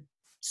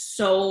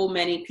so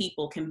many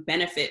people can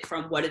benefit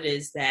from what it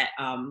is that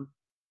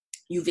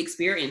you've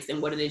experienced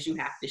and what it is you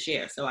have to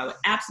share. So I would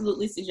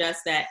absolutely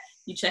suggest that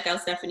you check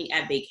out Stephanie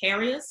at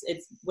Vacarious.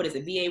 It's, what is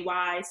it?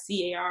 VAYCARIOUS?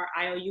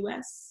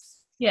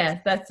 Yes,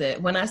 that's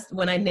it. When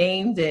I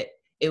named it,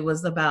 it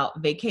was about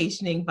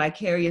vacationing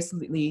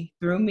vicariously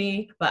through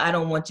me, but I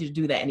don't want you to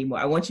do that anymore.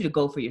 I want you to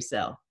go for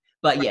yourself.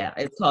 But yeah,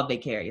 it's called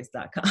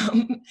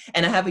vacarious.com.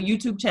 And I have a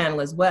YouTube channel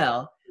as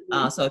well.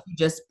 So if you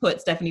just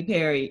put Stephanie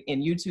Perry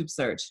in YouTube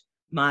search,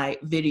 my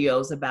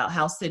videos about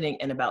house sitting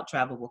and about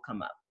travel will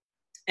come up.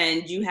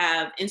 And you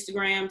have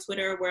Instagram,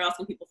 Twitter. Where else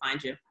can people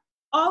find you?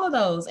 All of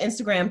those,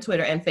 Instagram,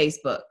 Twitter, and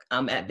Facebook.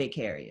 I'm at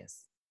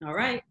Vacarious. All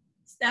right.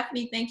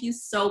 Stephanie, thank you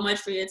so much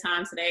for your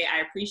time today.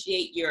 I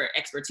appreciate your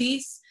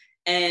expertise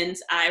and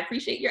I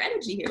appreciate your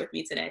energy here with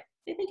me today.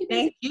 Thank you.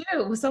 Thank you.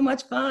 It was so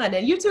much fun.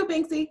 And you too,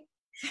 Binksy.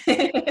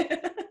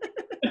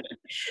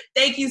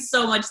 Thank you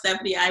so much,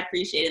 Stephanie. I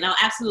appreciate it. And I'll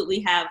absolutely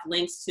have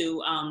links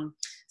to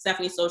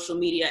Stephanie's social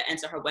media and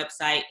to her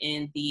website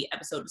in the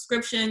episode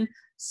description.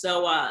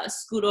 So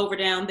scoot over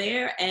down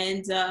there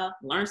and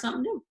learn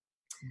something new.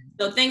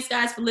 So thanks,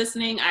 guys, for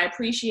listening. I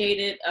appreciate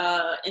it.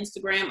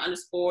 Instagram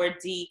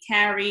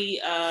 _DCarrie.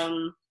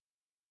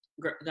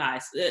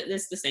 Guys,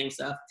 it's the same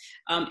stuff.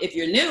 If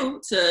you're new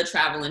to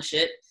travel and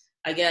shit,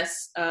 I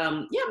guess,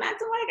 I'm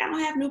acting like I don't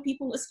have new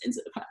people listening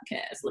to the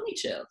podcast. Let me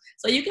chill.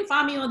 So you can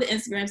find me on the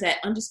Instagrams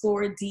at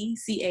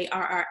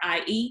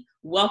 _DCARRIE.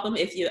 Welcome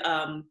if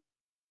you're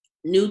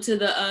new to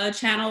the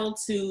channel,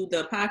 to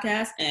the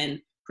podcast,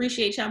 and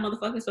appreciate y'all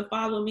motherfuckers for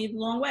following me the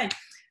long way.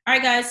 All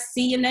right, guys.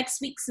 See you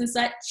next week and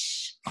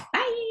such.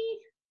 Bye.